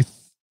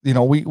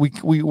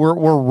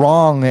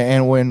wrong,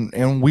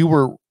 and we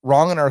were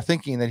wrong in our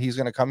thinking that he's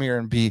going to come here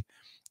and be,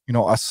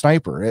 a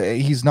sniper.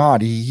 He's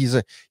not. He's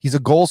a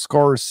goal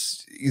scorer.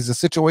 He's a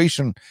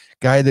situation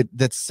guy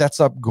that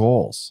sets up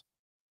goals.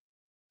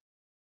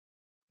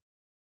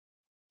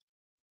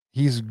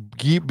 He's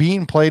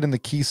being played in the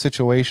key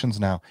situations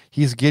now.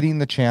 He's getting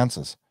the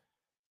chances.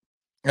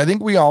 I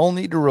think we all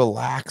need to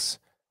relax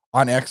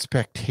on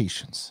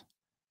expectations.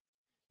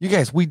 You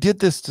guys, we did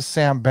this to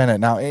Sam Bennett.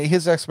 Now,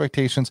 his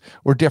expectations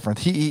were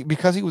different.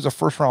 Because he was a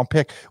first-round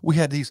pick, we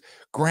had these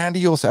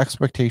grandiose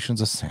expectations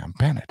of Sam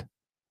Bennett.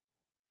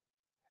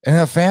 And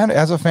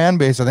as a fan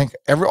base, I think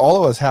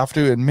all of us have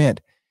to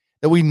admit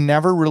that we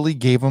never really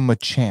gave him a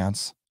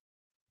chance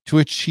to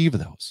achieve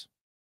those.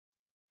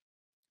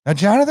 Now,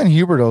 Jonathan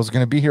Huberdeau is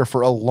going to be here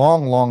for a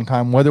long, long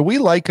time, whether we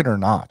like it or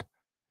not.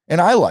 And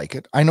I like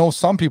it. I know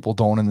some people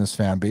don't in this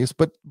fan base,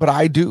 but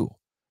I do.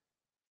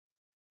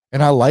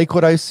 And I like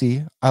what I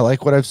see. I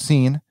like what I've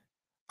seen.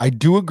 I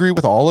do agree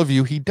with all of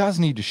you. He does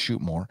need to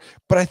shoot more.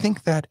 But I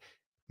think that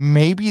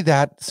maybe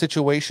that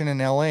situation in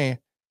LA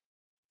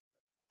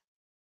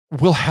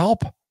will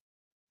help.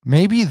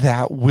 Maybe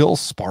that will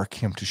spark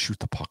him to shoot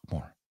the puck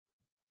more.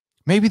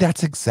 Maybe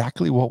that's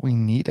exactly what we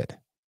needed.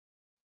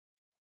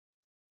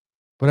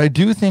 But I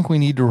do think we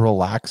need to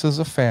relax as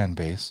a fan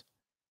base.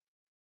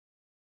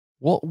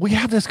 Well, we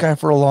have this guy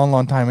for a long,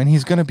 long time, and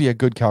he's going to be a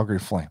good Calgary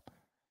Flame.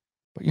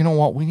 But you know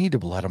what? We need to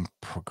let him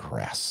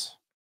progress.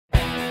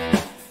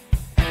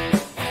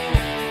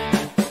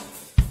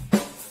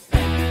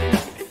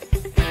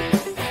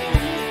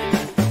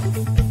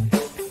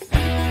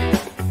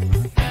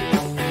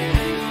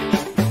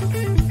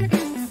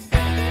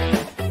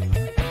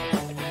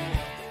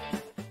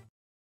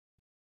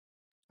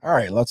 All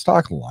right, let's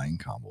talk line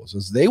combos.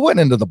 As they went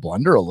into the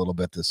blender a little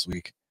bit this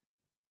week.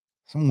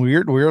 Some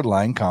weird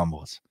line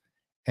combos.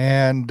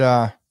 And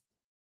I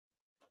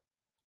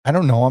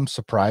don't know. I'm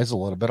surprised a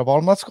little bit about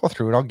them. Let's go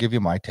through it. I'll give you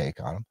my take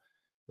on them.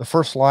 The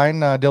first line,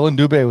 Dylan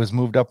Dubé was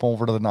moved up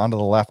over to onto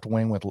the left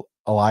wing with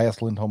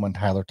Elias Lindholm and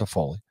Tyler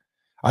Toffoli.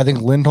 I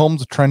think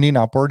Lindholm's trending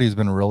upward. He's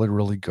been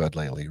really good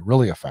lately,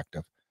 really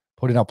effective,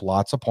 putting up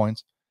lots of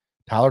points.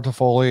 Tyler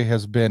Toffoli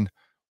has been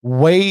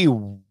way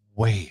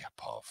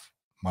above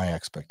my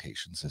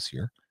expectations this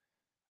year.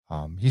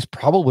 He's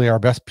probably our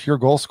best pure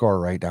goal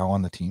scorer right now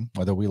on the team,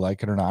 whether we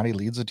like it or not. He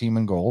leads the team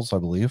in goals, I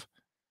believe.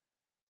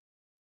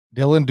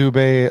 Dylan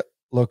Dubé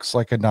looks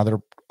like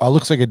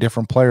a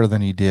different player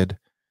than he did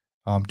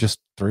just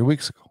 3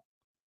 weeks ago.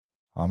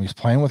 He's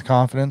playing with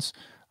confidence.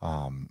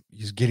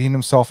 He's getting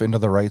himself into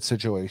the right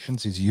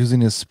situations. He's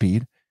using his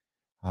speed.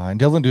 And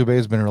Dylan Dubé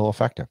has been real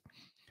effective.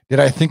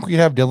 Did I think we'd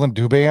have Dylan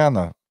Dubé on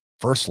the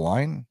first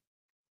line?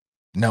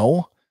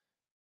 No,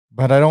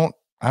 but I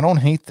don't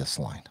hate this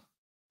line.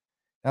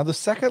 Now, the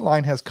second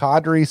line has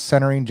Kadri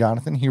centering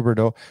Jonathan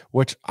Huberdeau,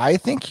 which I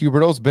think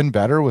Huberdeau's been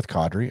better with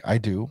Kadri. I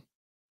do.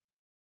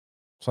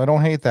 So I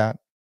don't hate that.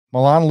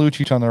 Milan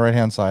Lucic on the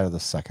right-hand side of the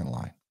second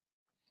line.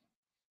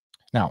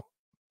 Now,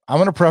 I'm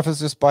going to preface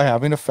this by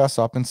having to fess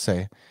up and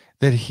say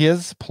that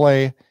his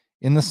play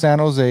in the San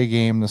Jose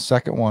game, the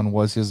second one,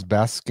 was his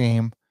best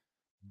game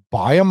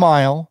by a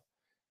mile.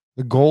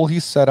 The goal he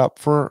set up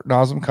for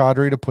Nazem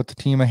Kadri to put the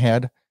team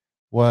ahead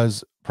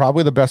was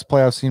probably the best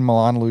play I've seen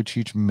Milan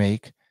Lucic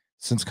make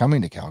since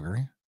coming to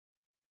Calgary.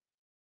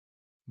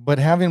 But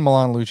having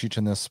Milan Lucic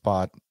in this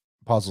spot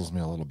puzzles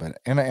me a little bit.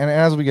 And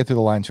as we get through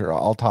the lines here,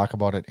 I'll talk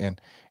about it and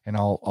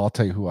I'll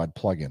tell you who I'd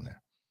plug in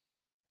there.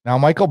 Now,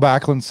 Michael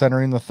Backlund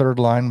centering the third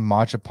line,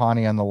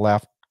 Machapani on the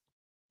left,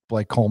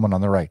 Blake Coleman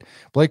on the right.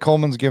 Blake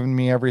Coleman's given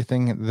me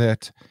everything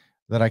that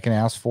I can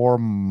ask for.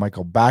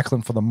 Michael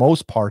Backlund, for the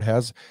most part,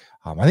 has.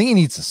 I think he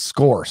needs to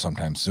score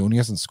sometime soon. He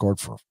hasn't scored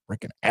for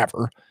freaking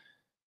ever.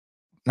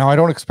 Now, I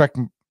don't expect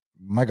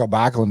Michael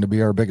Backlund to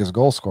be our biggest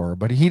goal scorer,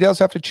 but he does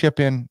have to chip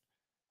in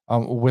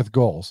with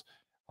goals.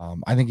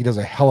 I think he does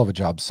a hell of a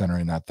job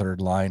centering that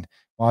third line.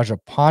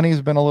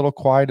 Machapani's been a little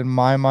quiet in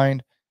my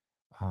mind.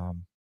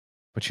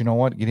 But you know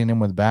what? Getting in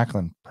with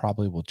Backlund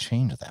probably will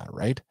change that,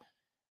 right?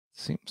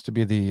 Seems to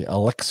be the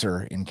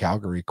elixir in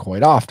Calgary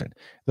quite often.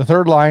 The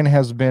third line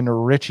has been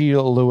Richie,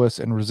 Lewis,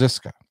 and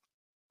Rosiska.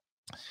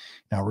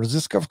 Now,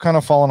 Rosiska have kind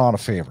of fallen out of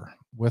favor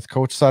with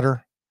Coach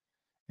Sutter,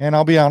 and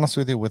I'll be honest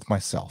with you, with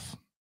myself.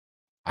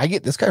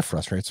 This guy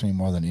frustrates me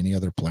more than any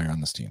other player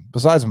on this team,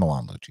 besides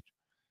Milan Lucic.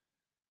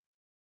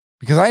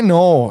 Because I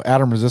know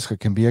Adam Rosiska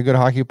can be a good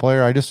hockey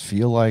player. I just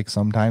feel like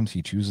sometimes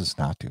he chooses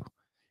not to.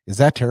 Is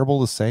that terrible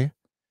to say?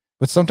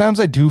 But sometimes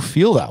I do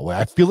feel that way.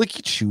 I feel like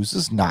he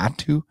chooses not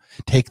to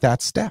take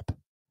that step.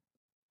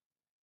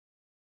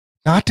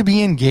 Not to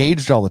be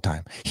engaged all the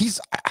time.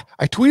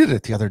 I tweeted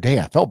it the other day.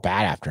 I felt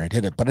bad after I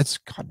did it, but it's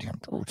goddamn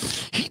true.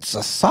 He's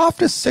the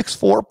softest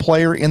 6'4"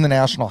 player in the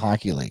National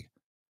Hockey League.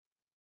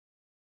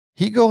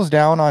 He goes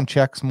down on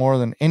checks more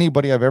than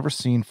anybody I've ever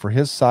seen for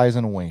his size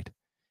and weight.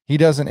 He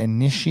doesn't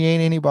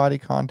initiate any body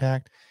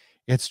contact.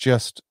 It's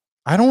just,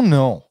 I don't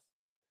know.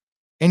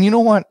 And you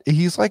know what?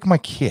 He's like my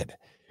kid.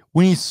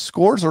 When he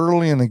scores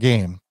early in the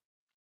game,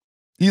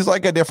 he's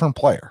like a different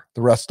player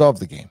the rest of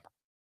the game.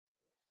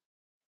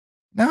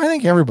 Now, I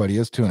think everybody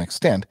is to an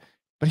extent,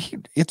 but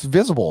it's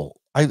visible.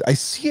 I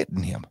see it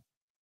in him.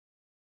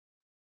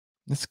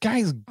 This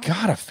guy's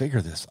got to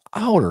figure this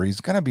out, or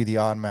he's going to be the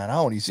odd man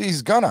out.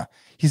 He's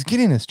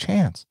getting his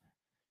chance.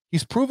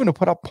 He's proven to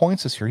put up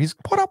points this year. He's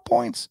put up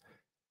points.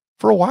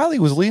 For a while, he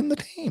was leading the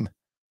team.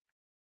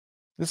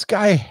 This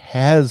guy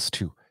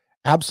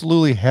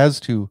absolutely has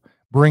to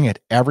bring it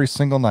every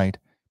single night,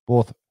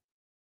 both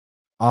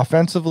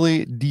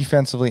offensively,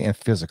 defensively, and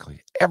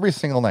physically. Every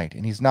single night,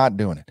 and he's not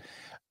doing it.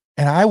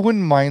 And I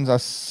wouldn't mind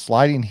us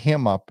sliding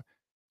him up,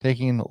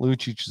 taking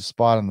Lucic's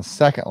spot on the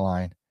second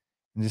line,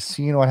 and just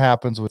seeing what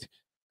happens with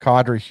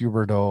Kadri,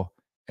 Huberdeau,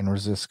 and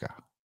Rosiska.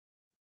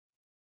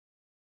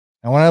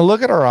 And when I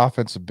look at our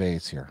offensive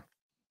base here,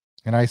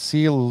 and I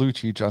see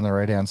Lucic on the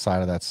right-hand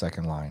side of that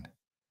second line,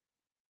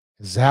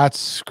 is that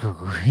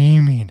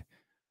screaming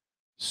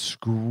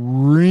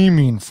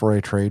for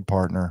a trade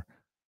partner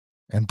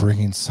and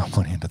bringing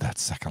someone into that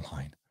second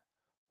line.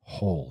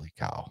 Holy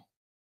cow.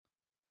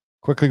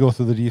 Quickly go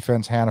through the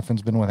defense.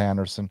 Hannafin's been with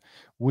Anderson.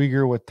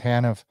 Uyghur with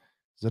Tanev,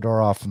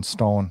 Zadorov, and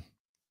Stone.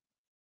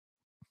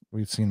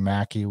 We've seen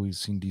Mackey. We've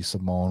seen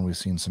DeSimone. We've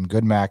seen some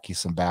good Mackey,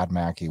 some bad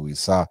Mackey. We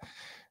saw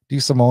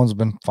DeSimone's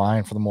been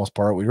fine for the most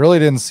part. We really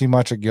didn't see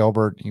much of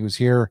Gilbert. He was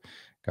here,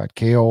 got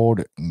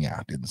KO'd.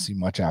 Yeah, didn't see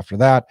much after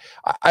that.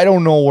 I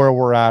don't know where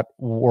we're at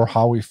or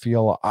how we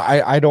feel.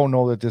 I don't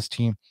know that this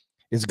team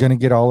is going to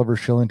get Oliver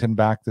Shillington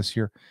back this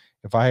year.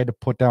 If I had to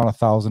put down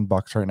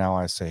 $1,000 right now,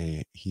 I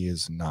say he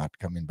is not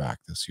coming back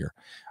this year.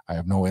 I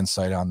have no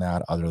insight on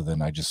that other than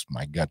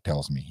my gut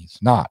tells me he's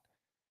not.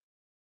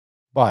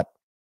 But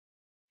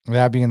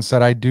that being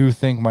said, I do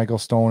think Michael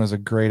Stone is a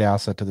great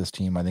asset to this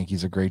team. I think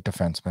he's a great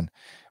defenseman.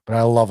 but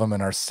I love him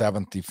in our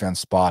 7th defense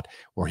spot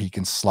where he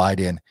can slide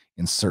in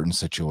certain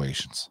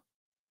situations.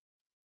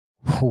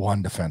 We're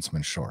one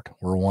defenseman short.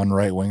 We're one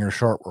right winger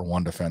short. We're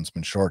one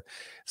defenseman short.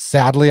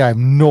 Sadly, I have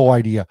no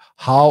idea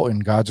how in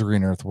God's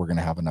green earth we're going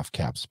to have enough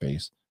cap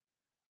space,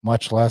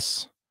 much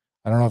less,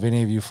 I don't know if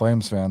any of you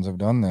Flames fans have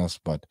done this,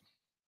 but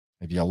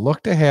if you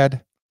looked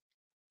ahead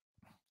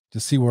to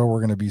see where we're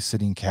going to be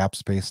sitting cap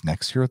space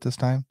next year at this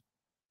time,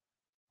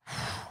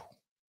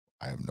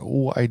 I have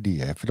no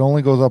idea. If it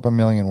only goes up $1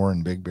 million, we're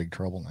in big, big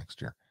trouble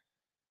next year.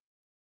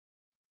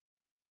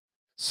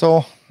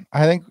 So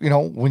I think,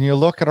 when you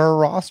look at our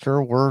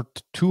roster, we're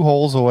 2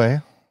 holes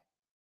away.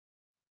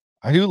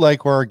 I do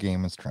like where our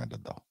game is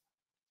trended, though.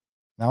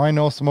 Now I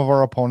know some of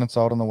our opponents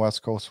out on the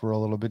West Coast were a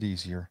little bit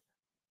easier.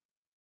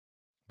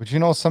 But,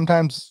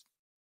 sometimes,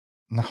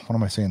 no, what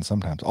am I saying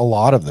sometimes? A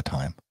lot of the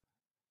time,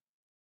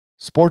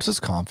 sports is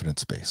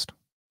confidence-based.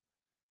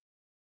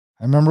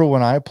 I remember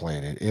when I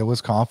played it, it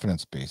was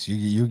confidence-based.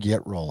 You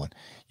get rolling.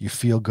 You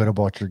feel good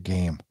about your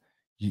game.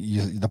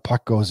 The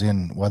puck goes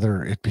in,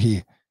 whether it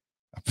be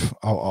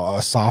a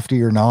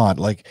softie or not.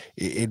 Like,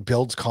 it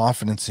builds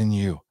confidence in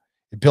you.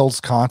 It builds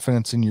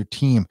confidence in your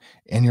team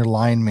and your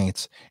line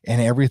mates,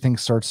 and everything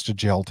starts to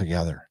gel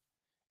together.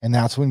 And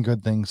that's when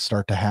good things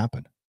start to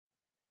happen.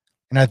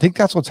 And I think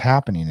that's what's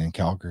happening in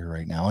Calgary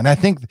right now. And I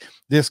think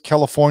this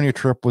California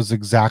trip was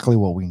exactly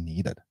what we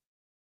needed.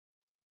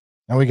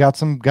 Now we got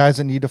some guys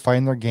that need to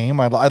find their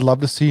game. I'd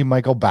love to see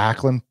Michael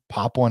Backlund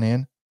pop one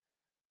in.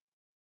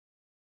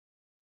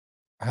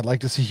 I'd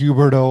like to see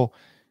Huberdeau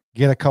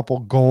get a couple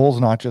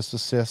goals, not just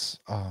assists.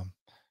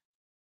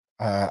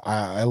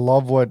 I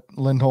love what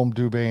Lindholm,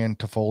 Dubé, and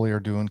Toffoli are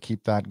doing.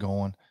 Keep that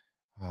going.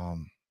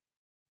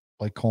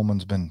 Blake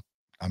Coleman's been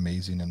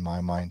amazing in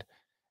my mind.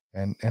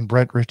 And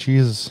Brett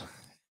Ritchie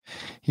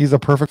he's a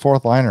perfect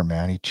 4th liner,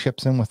 man. He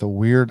chips in with a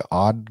weird,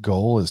 odd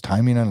goal. His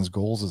timing on his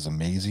goals is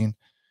amazing.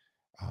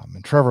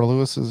 And Trevor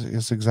Lewis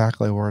is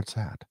exactly where it's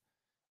at.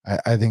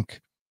 I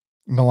think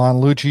Milan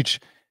Lucic,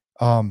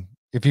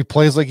 if he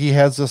plays like he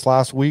has this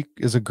last week,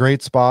 is a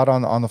great spot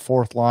on the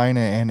 4th line,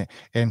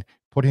 and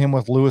put him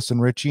with Lewis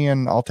and Ritchie,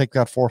 and I'll take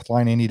that 4th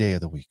line any day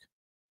of the week.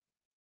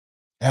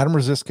 Adam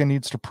Rosiska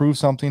needs to prove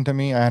something to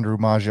me. Andrew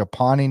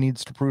Mangiapane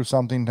needs to prove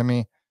something to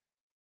me.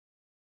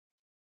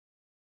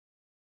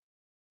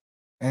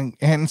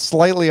 And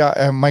slightly,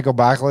 Michael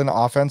Backlund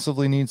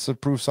offensively needs to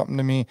prove something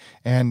to me,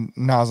 and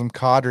Nazem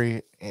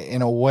Kadri,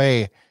 in a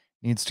way,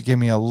 needs to give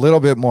me a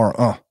little bit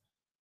more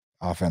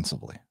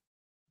offensively.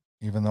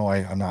 Even though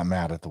I'm not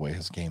mad at the way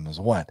his game has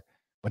went,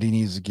 but he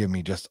needs to give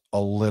me just a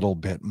little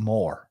bit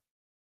more.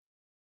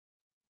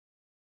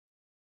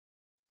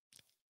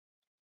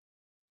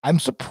 I'm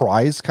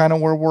surprised kind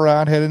of where we're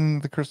at heading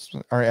the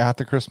Christmas, or at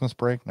the Christmas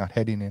break, not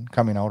heading in,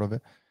 coming out of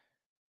it.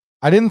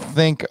 I didn't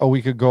think a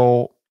week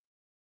ago.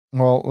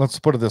 Well, let's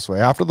put it this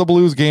way. After the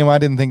Blues game, I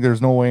didn't think there's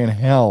no way in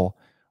hell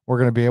we're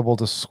going to be able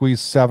to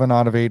squeeze 7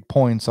 out of 8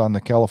 points on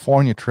the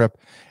California trip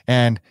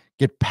and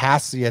get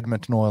past the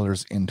Edmonton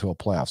Oilers into a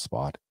playoff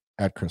spot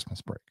at Christmas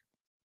break.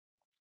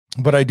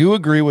 But I do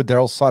agree with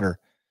Daryl Sutter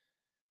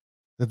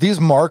that these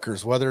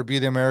markers, whether it be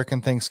the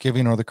American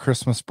Thanksgiving or the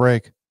Christmas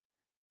break,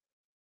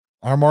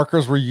 are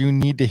markers where you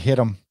need to hit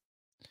them.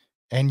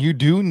 And you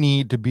do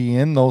need to be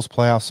in those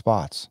playoff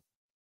spots.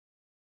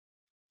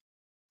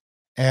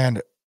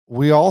 And a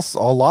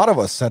lot of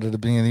us said at the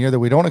beginning of the year that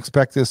we don't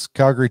expect this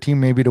Calgary team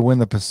maybe to win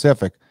the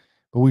Pacific,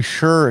 but we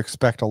sure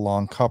expect a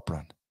long cup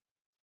run.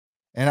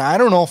 And I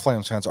don't know,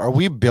 Flames fans, are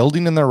we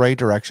building in the right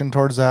direction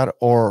towards that,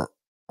 or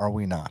are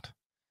we not?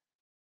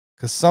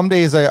 Because some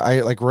days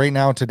I like right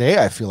now,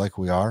 today, I feel like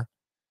we are.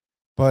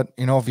 But,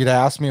 if you'd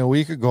asked me a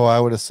week ago, I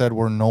would have said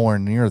we're nowhere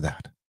near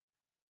that.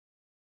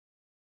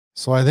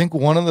 So I think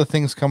one of the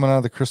things coming out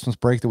of the Christmas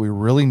break that we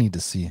really need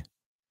to see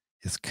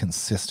is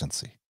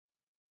consistency.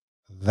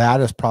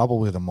 That is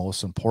probably the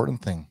most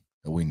important thing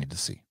that we need to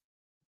see.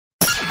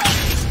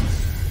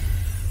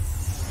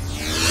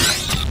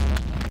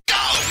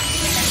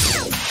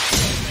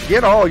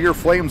 Get all your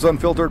Flames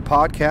Unfiltered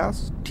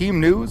podcasts, team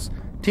news,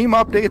 team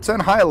updates,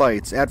 and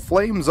highlights at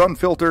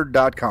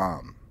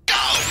flamesunfiltered.com.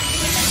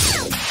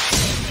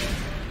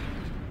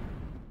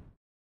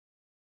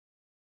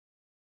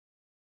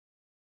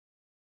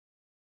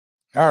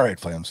 All right,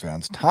 Flames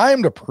fans,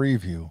 time to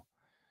preview.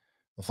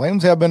 The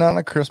Flames have been on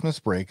a Christmas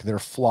break. They're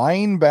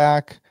flying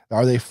back,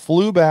 or they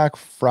flew back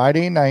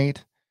Friday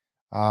night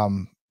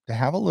to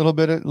have a little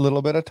bit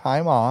of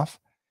time off,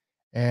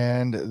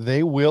 and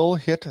they will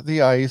hit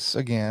the ice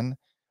again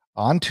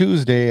on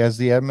Tuesday as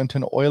the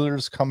Edmonton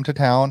Oilers come to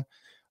town.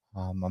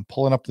 I'm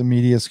pulling up the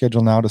media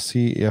schedule now to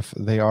see if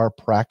they are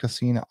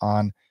practicing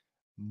on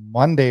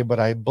Monday, but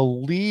I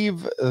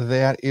believe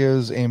that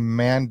is a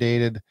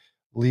mandated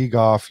league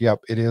off. Yep,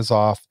 it is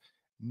off.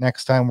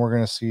 Next time we're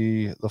going to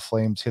see the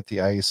Flames hit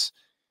the ice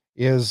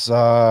is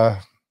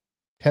 10:30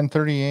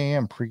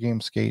 a.m.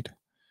 pregame skate.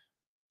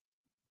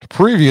 To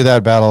preview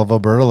that Battle of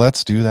Alberta,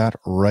 let's do that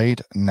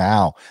right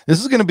now. This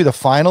is going to be the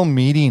final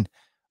meeting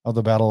of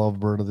the Battle of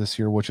Alberta this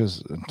year, which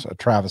is a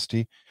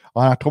travesty.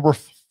 On October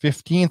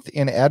 15th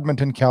in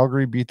Edmonton,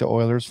 Calgary beat the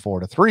Oilers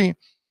 4-3.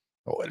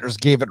 The Oilers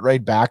gave it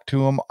right back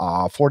to them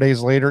 4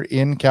 days later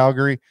in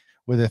Calgary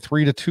with a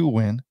 3-2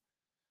 win.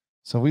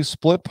 So we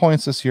split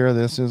points this year.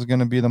 This is going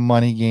to be the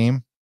money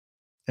game,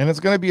 and it's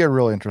going to be a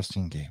real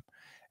interesting game,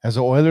 as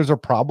the Oilers are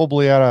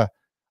probably at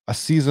a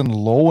season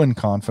low in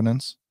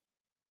confidence,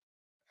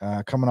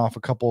 coming off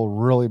a couple of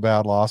really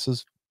bad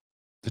losses,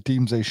 the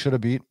teams they should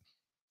have beat.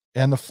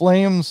 And the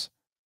Flames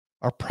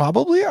are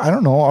probably, I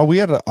don't know, are we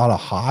at a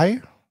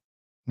high?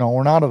 No,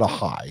 we're not at a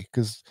high,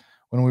 because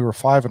when we were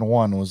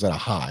 5-1, it was at a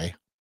high.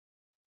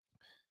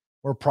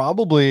 We're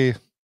probably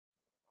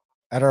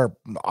at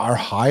our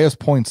highest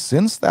point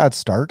since that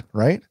start,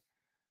 right?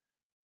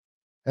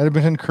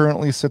 Edmonton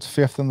currently sits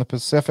 5th in the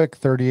Pacific,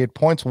 38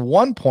 points,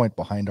 1 point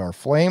behind our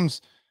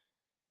Flames.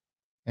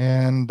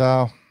 And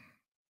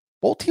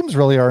both teams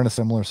really are in a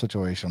similar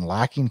situation,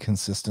 lacking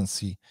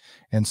consistency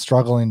and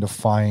struggling to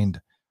find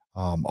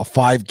a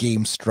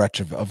 5-game stretch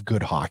of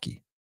good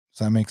hockey.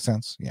 Does that make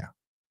sense? Yeah.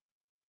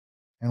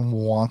 And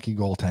wonky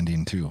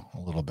goaltending too, a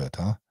little bit,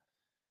 huh?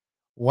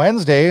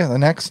 Wednesday, the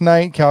next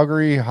night,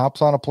 Calgary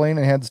hops on a plane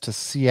and heads to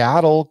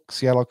Seattle.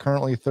 Seattle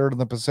currently 3rd in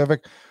the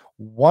Pacific,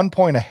 1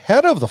 point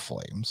ahead of the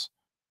Flames,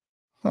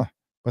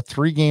 but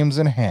 3 games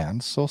in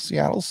hand. So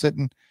Seattle's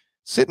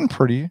sitting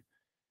pretty.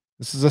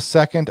 This is the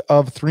second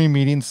of 3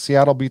 meetings.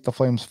 Seattle beat the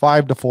Flames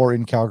 5-4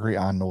 in Calgary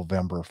on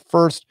November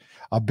 1st.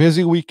 A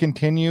busy week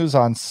continues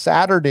on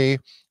Saturday.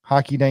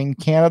 Hockey night in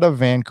Canada.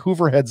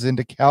 Vancouver heads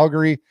into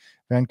Calgary.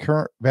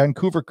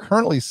 Vancouver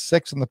currently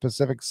 6th in the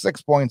Pacific,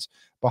 6 points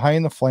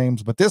behind the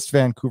Flames. But this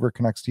Vancouver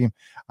Canucks team,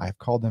 I've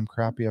called them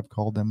crappy. I've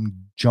called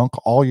them junk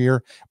all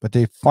year, but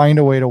they find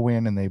a way to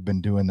win, and they've been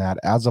doing that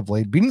as of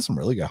late, beating some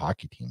really good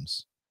hockey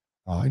teams,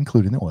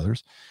 including the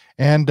Oilers.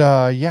 And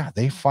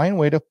they find a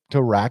way to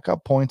rack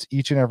up points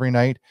each and every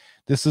night.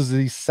 This is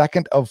the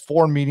second of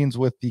 4 meetings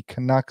with the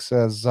Canucks,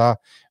 as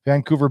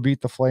Vancouver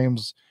beat the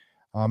Flames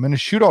in a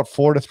shootout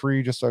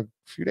 4-3 just a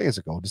few days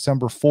ago,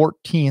 December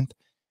 14th.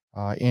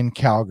 In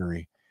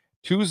Calgary.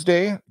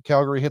 Tuesday,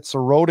 Calgary hits the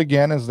road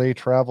again as they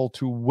travel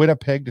to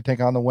Winnipeg to take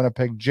on the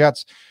Winnipeg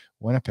Jets.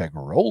 Winnipeg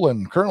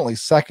rolling, currently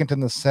 2nd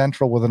in the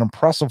Central with an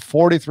impressive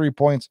 43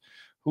 points.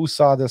 Who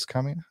saw this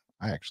coming?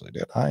 I actually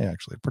did. I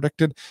actually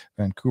predicted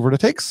Vancouver to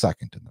take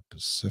 2nd in the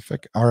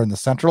Pacific, or in the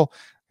Central.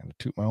 I'm going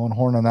to toot my own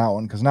horn on that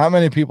one, because not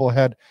many people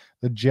had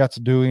the Jets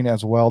doing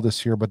as well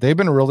this year, but they've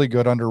been really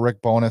good under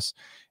Rick Bowness.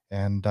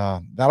 And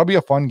that'll be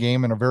a fun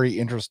game and a very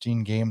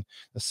interesting game.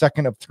 The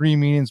second of 3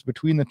 meetings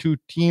between the two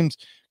teams.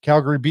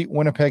 Calgary beat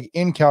Winnipeg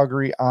in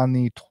Calgary on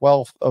the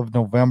 12th of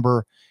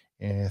November,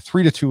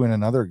 3-2 in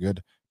another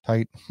good,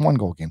 tight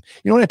 1-goal game.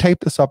 You know, when I type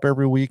this up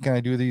every week and I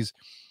do these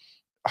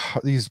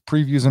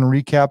previews and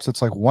recaps,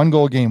 it's like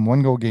 1-goal game,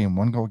 1-goal game,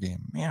 1-goal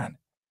game. Man,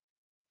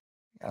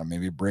 gotta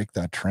maybe break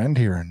that trend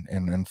here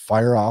and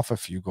fire off a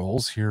few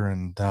goals here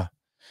and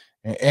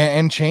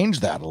change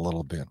that a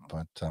little bit.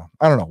 But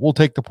I don't know. We'll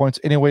take the points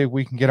any way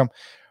we can get them.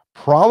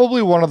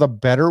 Probably one of the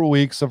better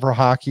weeks of our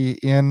hockey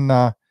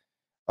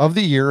of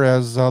the year,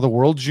 as the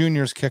World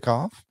Juniors kick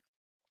off.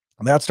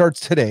 And that starts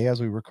today as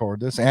we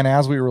record this and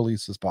as we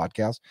release this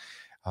podcast.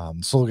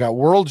 So we got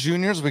World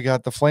Juniors. We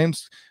got the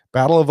Flames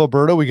Battle of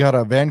Alberta. We got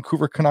a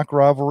Vancouver Canuck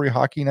rivalry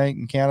hockey night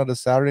in Canada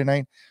Saturday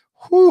night.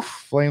 Whew,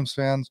 Flames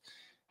fans.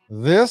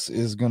 This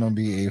is going to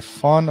be a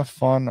fun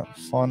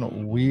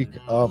week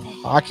of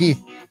hockey.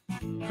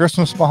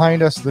 Christmas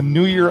behind us, the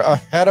new year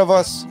ahead of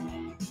us.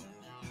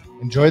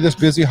 Enjoy this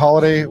busy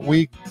holiday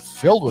week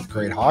filled with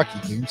great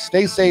hockey games.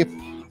 Stay safe,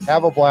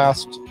 have a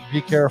blast,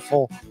 be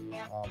careful,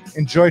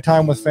 enjoy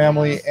time with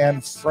family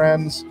and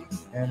friends,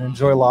 and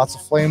enjoy lots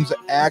of Flames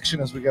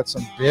action as we got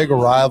some big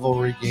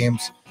rivalry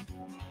games.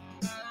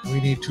 We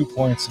need 2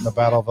 points in the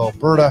Battle of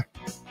Alberta.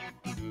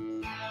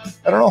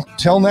 I don't know.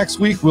 Till next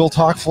week, we'll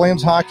talk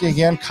Flames hockey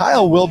again.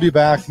 Kyle will be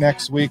back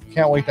next week.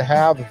 Can't wait to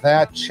have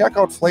that. Check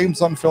out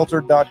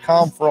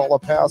FlamesUnfiltered.com for all the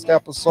past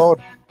episode.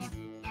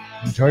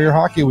 Enjoy your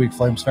hockey week,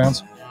 Flames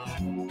fans.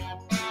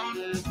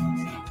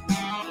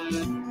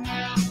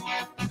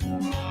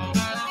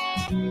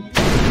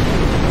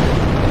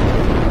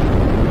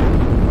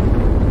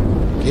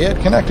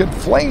 Get connected.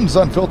 Flames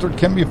Unfiltered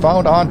can be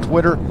found on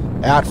Twitter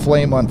at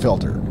Flame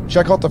Unfiltered.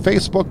 Check out the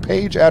Facebook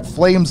page at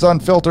Flames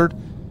Unfiltered.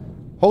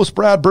 Host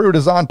Brad Burud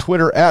is on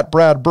Twitter at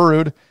Brad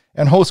Burud,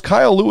 and host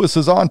Kyle Lewis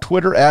is on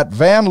Twitter at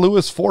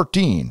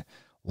VanLewis14.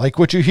 Like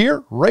what you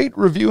hear? Rate,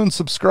 review, and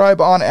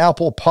subscribe on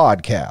Apple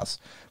Podcasts.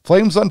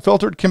 Flames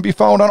Unfiltered can be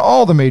found on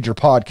all the major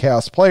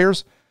podcast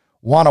players.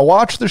 Want to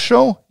watch the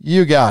show?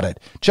 You got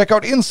it. Check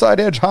out Inside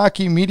Edge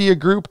Hockey Media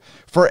Group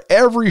for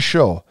every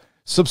show.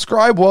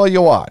 Subscribe while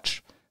you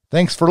watch.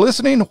 Thanks for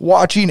listening,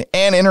 watching,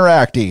 and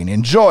interacting.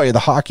 Enjoy the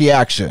hockey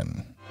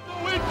action.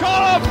 We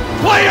call them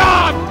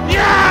playoff!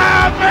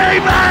 Yeah,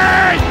 baby!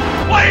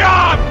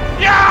 Playoff!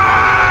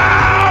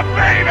 Yeah,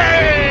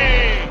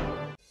 baby!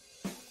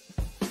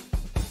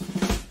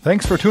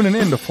 Thanks for tuning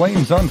in to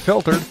Flames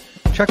Unfiltered.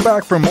 Check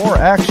back for more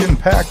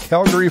action-packed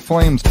Calgary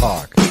Flames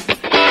talk.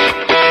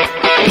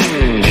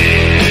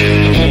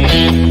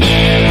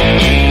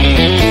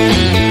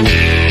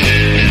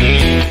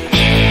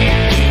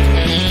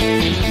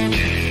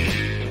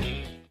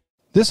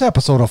 This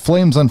episode of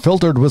Flames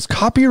Unfiltered was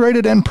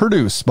copyrighted and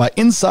produced by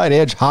Inside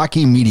Edge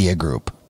Hockey Media Group.